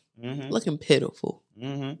ground. Mm-hmm. Looking pitiful.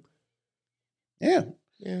 Mm-hmm. Yeah.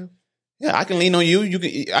 Yeah. Yeah. I can lean on you.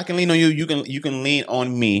 I can lean on you. You can lean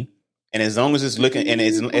on me. And as long as it's looking, and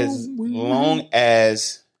as long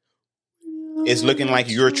as it's looking like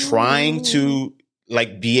you're trying to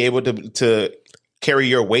like be able to carry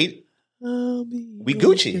your weight, we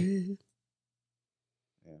Gucci.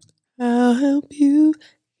 I'll help you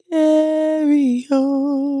carry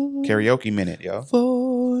on. Karaoke minute, yo.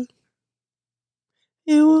 For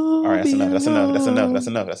all right, that's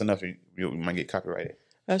enough. You might get copyrighted.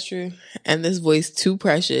 That's true. And this voice too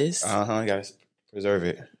precious. You gotta preserve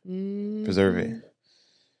it. Preserve it.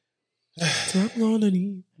 So I'm gonna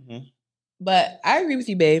need. Mm-hmm. But I agree with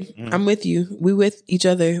you, babe. Mm-hmm. I'm with you. We with each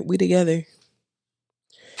other. We together.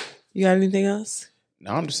 You got anything else?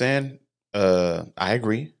 No, I'm just saying. I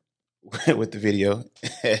agree with the video.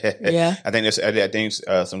 Yeah, I think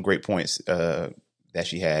some great points that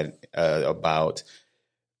she had about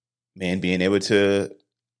men being able to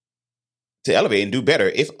elevate and do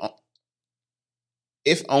better, if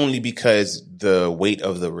only because the weight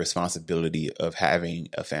of the responsibility of having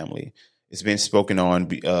a family. It's been spoken on,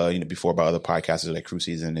 before by other podcasters like Crew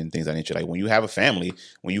Season and things like that. Like when you have a family,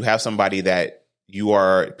 when you have somebody that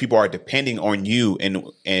people are depending on you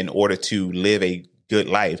in order to live a good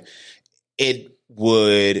life, it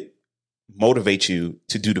would motivate you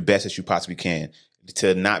to do the best that you possibly can,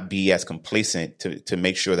 to not be as complacent, to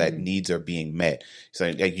make sure that needs are being met. So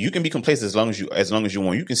like you can be complacent as long as you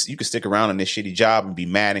want. You can stick around on this shitty job and be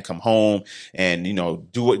mad and come home and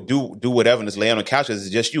do whatever and just lay on the couch because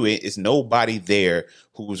it's just you. It's nobody there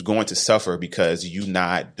who's going to suffer because you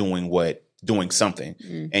not doing something.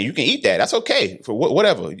 And you can eat that. That's okay for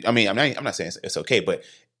whatever. I mean, I'm not saying it's okay, but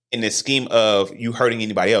in the scheme of you hurting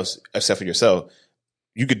anybody else except for yourself,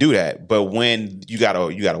 you could do that. But when you got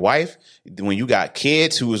a wife, when you got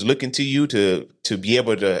kids who is looking to you to be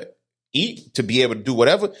able to eat, to be able to do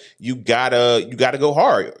whatever, you gotta go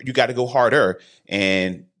hard. You gotta go harder.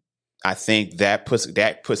 And I think that puts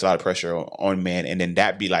a lot of pressure on men. And then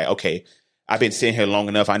that be like, okay, I've been sitting here long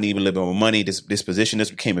enough. I need a little bit more money. This position,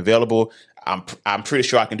 this became available. I'm pretty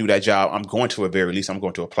sure I can do that job. I'm going to, at very least, I'm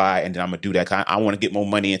going to apply, and then I'm going to do that. I want to get more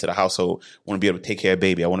money into the household. I want to be able to take care of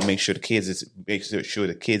baby. I want to make sure the kids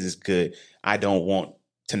is good. I don't want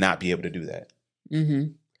to not be able to do that.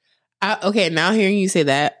 Mm-hmm. Okay, now hearing you say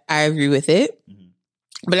that, I agree with it. Mm-hmm.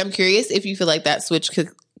 But I'm curious if you feel like that switch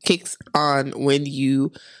kicks on when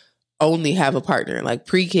you only have a partner, like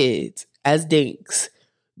pre-kids, as dinks.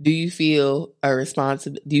 Do you feel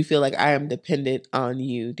do you feel like I am dependent on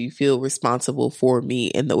you? Do you feel responsible for me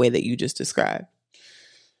in the way that you just described?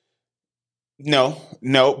 No,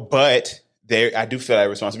 but I do feel that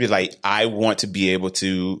responsibility. Like I want to be able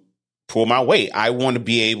to pull my weight. I want to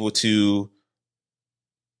be able to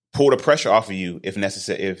pull the pressure off of you if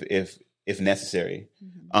necessary. If necessary,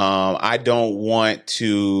 I don't want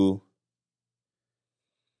to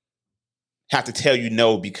have to tell you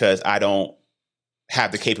no because I don't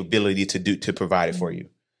have the capability to provide it for you.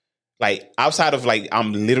 Like outside of like,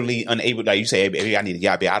 I'm literally unable, like you say, hey, baby, I need a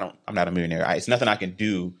yacht, baby. I'm not a millionaire. It's nothing I can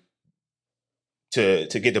do to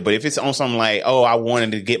get there. But if it's on something like, oh, I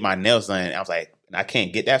wanted to get my nails done, I was like, I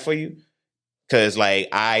can't get that for you. Cause like,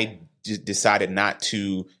 I just decided not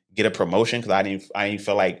to get a promotion because I didn't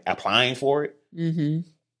feel like applying for it. Mm-hmm.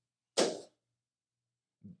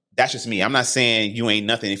 That's just me. I'm not saying you ain't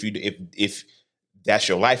nothing if that's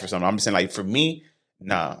your life or something. I'm just saying like, for me,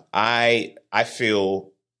 nah, I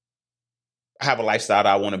feel I have a lifestyle that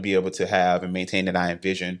I want to be able to have and maintain that I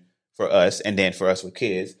envision for us, and then for us with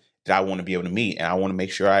kids that I want to be able to meet, and I want to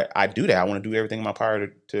make sure I do that. I want to do everything in my power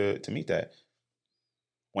to meet that.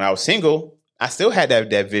 When I was single, I still had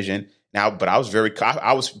that vision now, but I was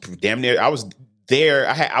damn near. I was there.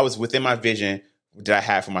 I was within my vision that I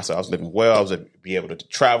had for myself. I was living well. I was able to be able to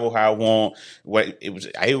travel how I want. It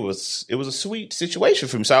was a sweet situation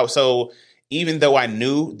for me. So even though I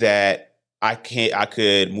knew that I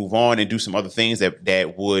could move on and do some other things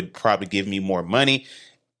that would probably give me more money.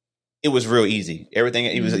 It was real easy. Everything,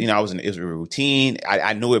 it was, it was a routine.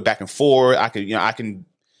 I knew it back and forth. I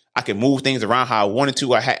could move things around how I wanted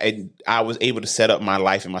to. I was able to set up my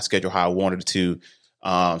life and my schedule how I wanted to.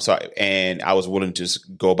 And I was willing to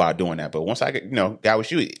just go about doing that. But once I got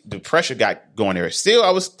with you, the pressure got going there. Still, I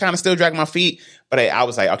was kind of still dragging my feet, but I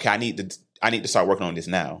was like, okay, I need to start working on this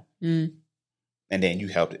now. And then you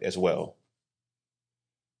helped it as well.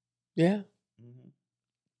 Yeah.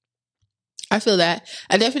 I feel that.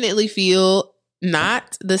 I definitely feel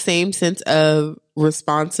not the same sense of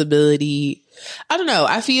responsibility. I don't know.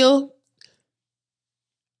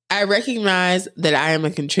 I recognize that I am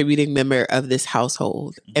a contributing member of this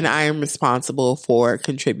household and I am responsible for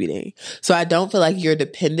contributing. So I don't feel like you're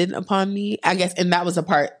dependent upon me, I guess. And that was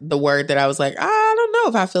the word that I was like, I don't know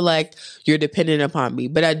if I feel like you're dependent upon me,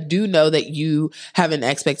 but I do know that you have an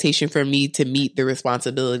expectation for me to meet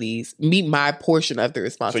my portion of the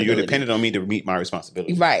responsibility. So you're dependent on me to meet my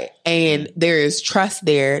responsibility. Right. And there is trust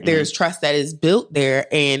there. There's trust that is built there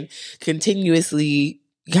and continuously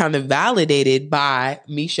kind of validated by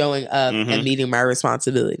me showing up and meeting my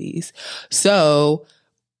responsibilities. So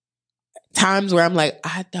times where I'm like,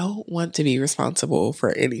 I don't want to be responsible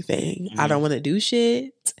for anything. I don't want to do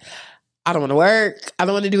shit. I don't want to work. I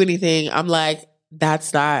don't want to do anything. I'm like,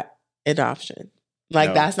 that's not an option.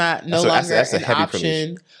 Like that's no longer an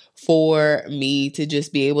option for me to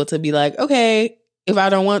just be able to be like, okay, if I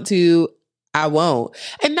don't want to, I won't.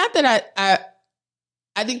 And not that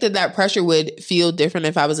I think that pressure would feel different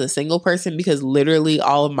if I was a single person, because literally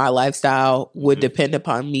all of my lifestyle would depend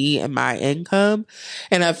upon me and my income.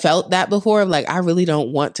 And I've felt that before, like, I really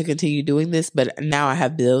don't want to continue doing this, but now I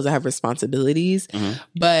have bills, I have responsibilities.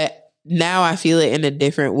 But now I feel it in a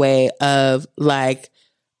different way of like,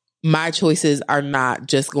 my choices are not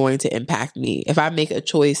just going to impact me. If I make a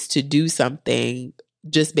choice to do something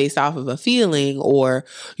just based off of a feeling or,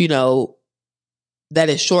 that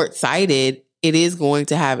is short-sighted, it is going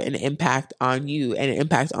to have an impact on you and an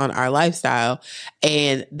impact on our lifestyle.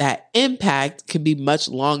 And that impact could be much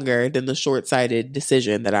longer than the short-sighted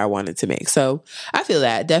decision that I wanted to make. So I feel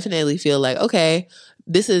that. Definitely feel like, okay,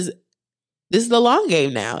 this is the long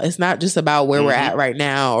game now. It's not just about where we're at right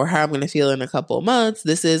now or how I'm going to feel in a couple of months.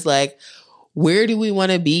 This is like, where do we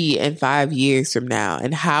want to be in 5 years from now?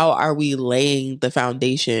 And how are we laying the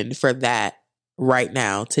foundation for that right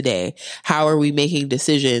now, today? How are we making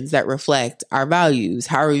decisions that reflect our values?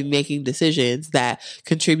 How are we making decisions that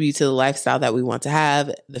contribute to the lifestyle that we want to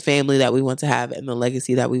have, the family that we want to have, and the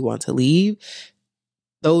legacy that we want to leave?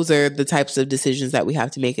 Those are the types of decisions that we have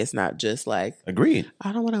to make. It's not just like, agreed,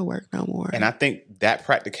 I don't want to work no more. And I think that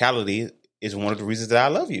practicality is one of the reasons that I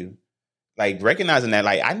love you. Like, recognizing that,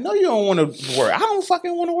 like, I know you don't want to work. I don't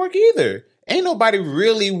fucking want to work either. Ain't nobody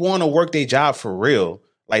really want to work their job for real.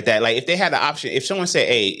 Like that, like if they had the option, if someone said,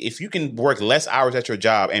 hey, if you can work less hours at your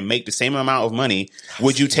job and make the same amount of money,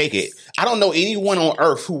 would you take it? I don't know anyone on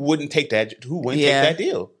earth who wouldn't take that, take that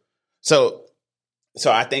deal. So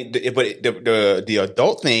I think, but the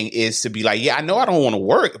adult thing is to be like, yeah, I know I don't want to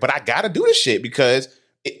work, but I got to do this shit because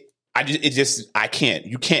I can't.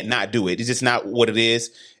 You can't not do it. It's just not what it is.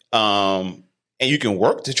 And you can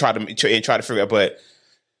work to try to figure out, but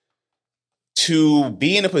to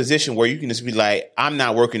be in a position where you can just be like, I'm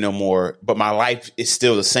not working no more, but my life is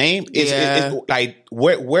still the same. It's like,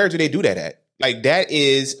 where do they do that at? Like, that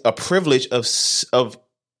is a privilege of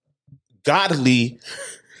godly,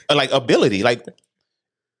 like, ability. Like,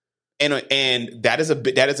 and that is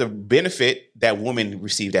a benefit that women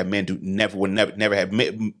receive that men would never have.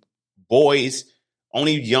 Boys,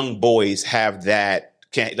 only young boys have that.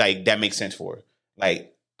 That makes sense for it.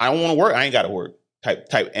 Like, I don't want to work. I ain't got to work.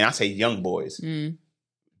 Type, and I say young boys.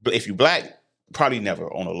 But if you black, probably never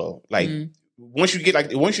on a low. Like, once you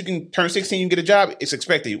can turn 16, you get a job, it's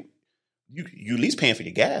expected you at least paying for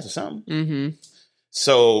your gas or something.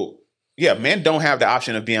 So yeah, men don't have the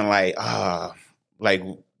option of being like, like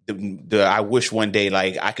I wish one day,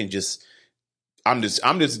 like, I can just, I'm just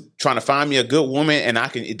trying to find me a good woman and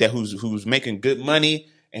who's making good money.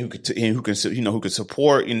 And who can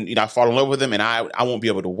support, and I fall in love with them, and I won't be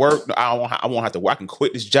able to work. I won't have to work. I can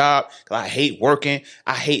quit this job because I hate working.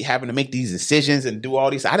 I hate having to make these decisions and do all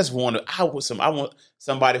these. I want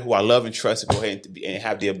somebody who I love and trust to go ahead and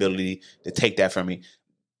have the ability to take that from me.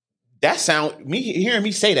 Hearing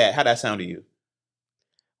me say that, how'd that sound to you?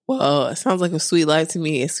 Well, it sounds like a sweet life to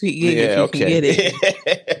me. A sweet gig if you can get it.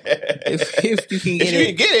 if you can get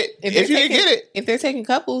it. If you can get it. If they're taking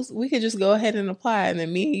couples, we could just go ahead and apply, and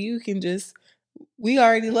then me and you can just We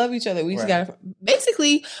already love each other. We just gotta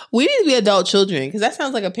basically we need to be adult children because that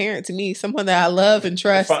sounds like a parent to me, someone that I love and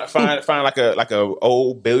trust. Find like a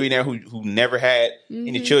old billionaire who never had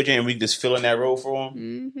any children, and we just fill in that role for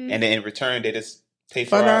them, and then in return they just pay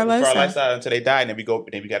for our lifestyle until they die, and then we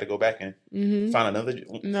got to go back and find somebody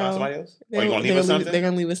else. Or you gonna leave us something? They're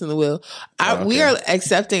gonna leave us in the will. We are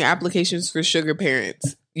accepting applications for sugar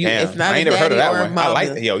parents. It's not. I ain't never heard of that one. I like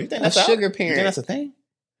that. Yo, you think that's a sugar parent? You think that's a thing?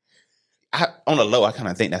 On the low, I kind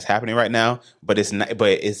of think that's happening right now, but it's not.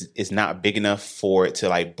 But it's not big enough for it to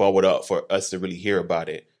like bubble up for us to really hear about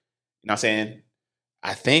it. You know what I'm saying?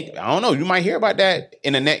 I don't know. You might hear about that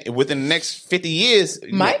within the next 50 years.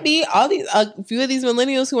 Might be all these a few of these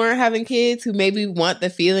millennials who aren't having kids who maybe want the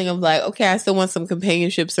feeling of like, okay, I still want some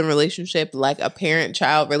companionship, some relationship, like a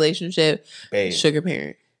parent-child relationship. Babe. Sugar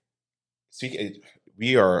parent.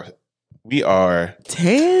 We are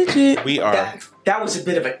tangent. We are. That was a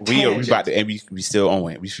bit of a tangent. We about to, and we still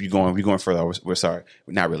on it. We going further. We're sorry.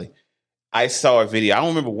 Not really. I saw a video. I don't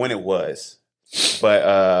remember when it was, but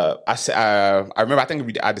I remember. I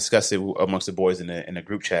think I discussed it amongst the boys in the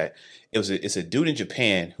group chat. It's a dude in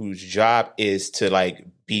Japan whose job is to like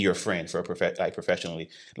be your friend for professionally.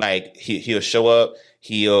 Like he'll show up.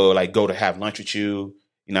 He'll like go to have lunch with you.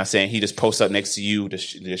 You know what I'm saying? He just posts up next to you,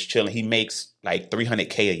 just chilling. He makes like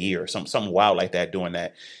 $300K a year or something wild like that doing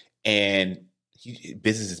that. And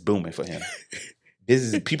business is booming for him.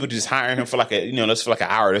 People just hiring him for like just for like an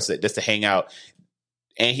hour just to hang out.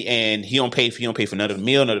 And he don't pay for none of the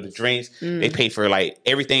meal, none of the drinks. They pay for like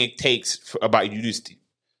everything it takes about you just.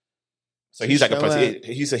 So he's like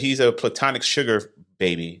he's a platonic sugar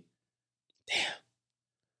baby. Damn.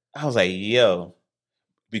 I was like, yo.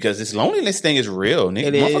 Because this loneliness thing is real,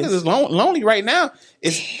 nigga. Motherfuckers is lonely right now.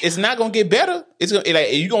 It's not gonna get better. It's gonna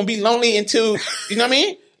you're gonna be lonely until you know what I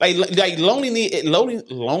mean. Like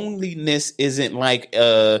loneliness isn't like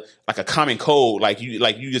a common cold. Like you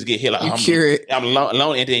just get hit like you cure it. I'm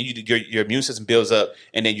lonely, and then your immune system builds up,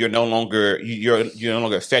 and then you're no longer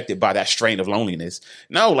affected by that strain of loneliness.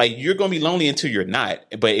 No, like you're gonna be lonely until you're not.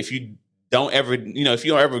 But if you don't ever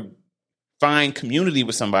find community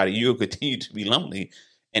with somebody, you'll continue to be lonely.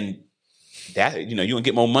 And that, you gonna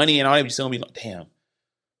get more money and all that, but you're still gonna be like, damn.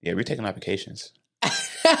 Yeah, we're taking applications.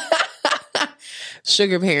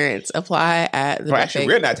 Sugar parents apply at the actually,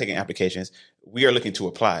 we're not taking applications. We are looking to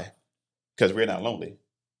apply because we're not lonely.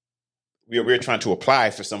 We're trying to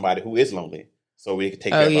apply for somebody who is lonely so we can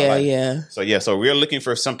take care of our life. Yeah. So we're looking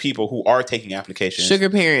for some people who are taking applications. Sugar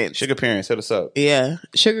parents, hit us up. Yeah,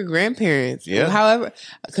 sugar grandparents. Yeah. However,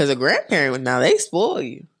 because a grandparent now they spoil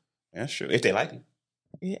you. That's true if they like you.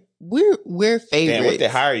 Yeah, we're favorites. Damn, what if they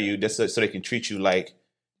hire you just so they can treat you like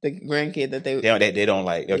the grandkid that they don't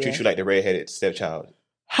like? They'll treat you like the redheaded stepchild.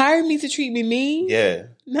 Hire me to treat me mean? Yeah.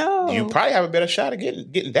 No. You probably have a better shot of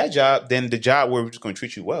getting that job than the job where we're just going to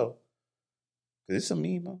treat you well. Because it's a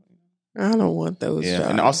mean moment. I don't want those jobs.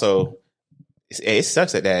 And also, it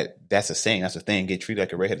sucks that's a saying. That's a thing. Get treated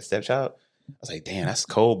like a redheaded stepchild. I was like, damn, that's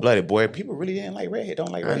cold-blooded, boy. People really don't like redheads.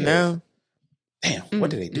 I know. Damn,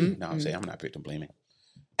 what did they do? No, I'm saying I'm not victim blaming.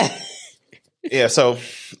 Yeah, so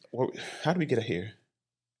how do we get here?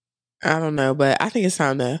 I don't know, but I think it's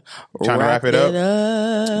time to wrap it up.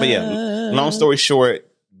 But yeah, long story short,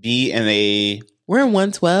 we're in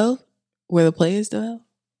 112 where the play is dwell.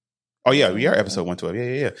 Oh yeah, we are episode 112.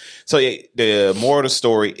 Yeah. So the moral of the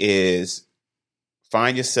story is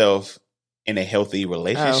find yourself in a healthy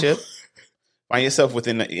relationship. Find yourself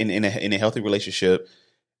in a healthy relationship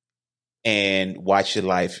and watch your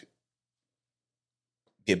life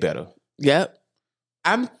get better. Yep.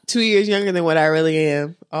 I'm 2 years younger than what I really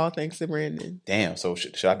am. All thanks to Brandon. Damn. So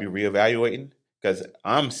should I be reevaluating? Because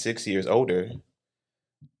I'm 6 years older.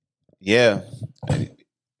 Yeah.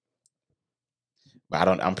 But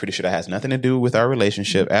I'm pretty sure that has nothing to do with our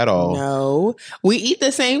relationship at all. No. We eat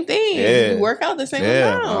the same thing. Yeah. We work out the same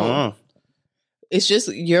amount. It's just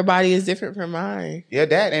your body is different from mine. Yeah,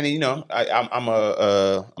 that, and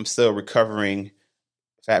I'm still a recovering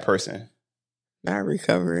fat person. Not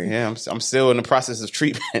recovering. Yeah, I'm still in the process of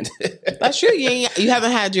treatment. That's true. You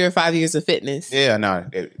haven't had your 5 years of fitness. Yeah, no.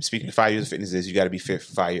 Speaking of 5 years of fitness, is you got to be fit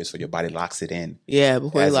for 5 years so your body locks it in. Yeah,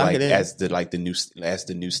 before you lock it in as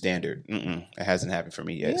the new standard. It hasn't happened for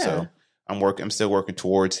me yet, so I'm still working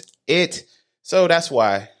towards it. So that's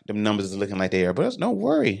why the numbers are looking like they are. But no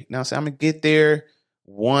worry. Now, so I'm gonna get there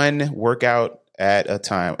one workout at a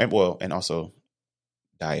time, and also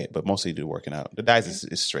diet, but mostly do working out. The diet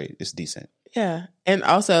is straight. It's decent. Yeah. And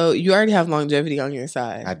also, you already have longevity on your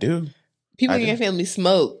side. I do. People in your family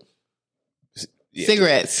smoke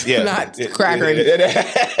cigarettes, not crack or anything.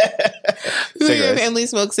 Who in your family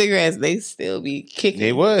smoked cigarettes? They still be kicking.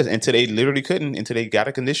 They was until they literally couldn't. Until they got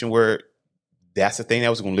a condition where that's the thing that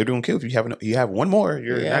was going to literally kill you. If you have one more,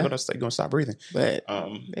 you're not going to stop breathing. But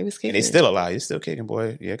they was kicking. And they still alive. It's still kicking,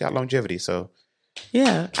 boy. Yeah, got longevity. So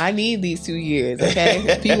yeah, I need these 2 years.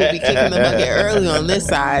 Okay, people be kicking the bucket early on this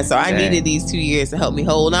side, so I needed these 2 years to help me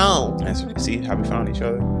hold on. See how we found each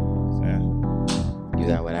other. You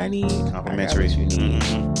got what I need. Complimentary. What you need.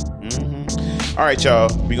 All right, y'all.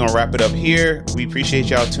 We're going to wrap it up here. We appreciate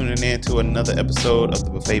y'all tuning in to another episode of the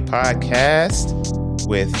Buffet Podcast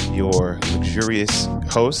with your luxurious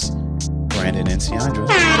hosts, Brandon and Ciandra.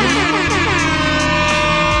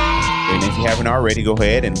 And if you haven't already, go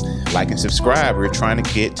ahead and like and subscribe. We're trying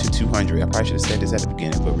to get to 200. I probably should have said this at the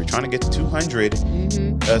beginning, but we're trying to get to 200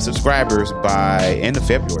 subscribers by end of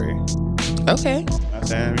February. Okay. I'm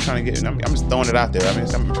saying we're trying to get. I'm just throwing it out there.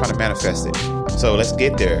 I'm trying to manifest it. So let's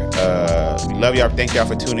get there. We love y'all. Thank y'all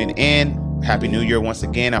for tuning in. Happy New Year once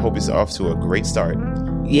again. I hope it's off to a great start.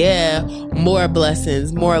 Yeah, more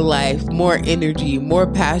blessings, more life, more energy, more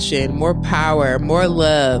passion, more power, more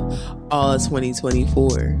love. All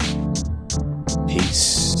 2024.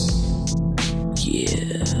 Peace.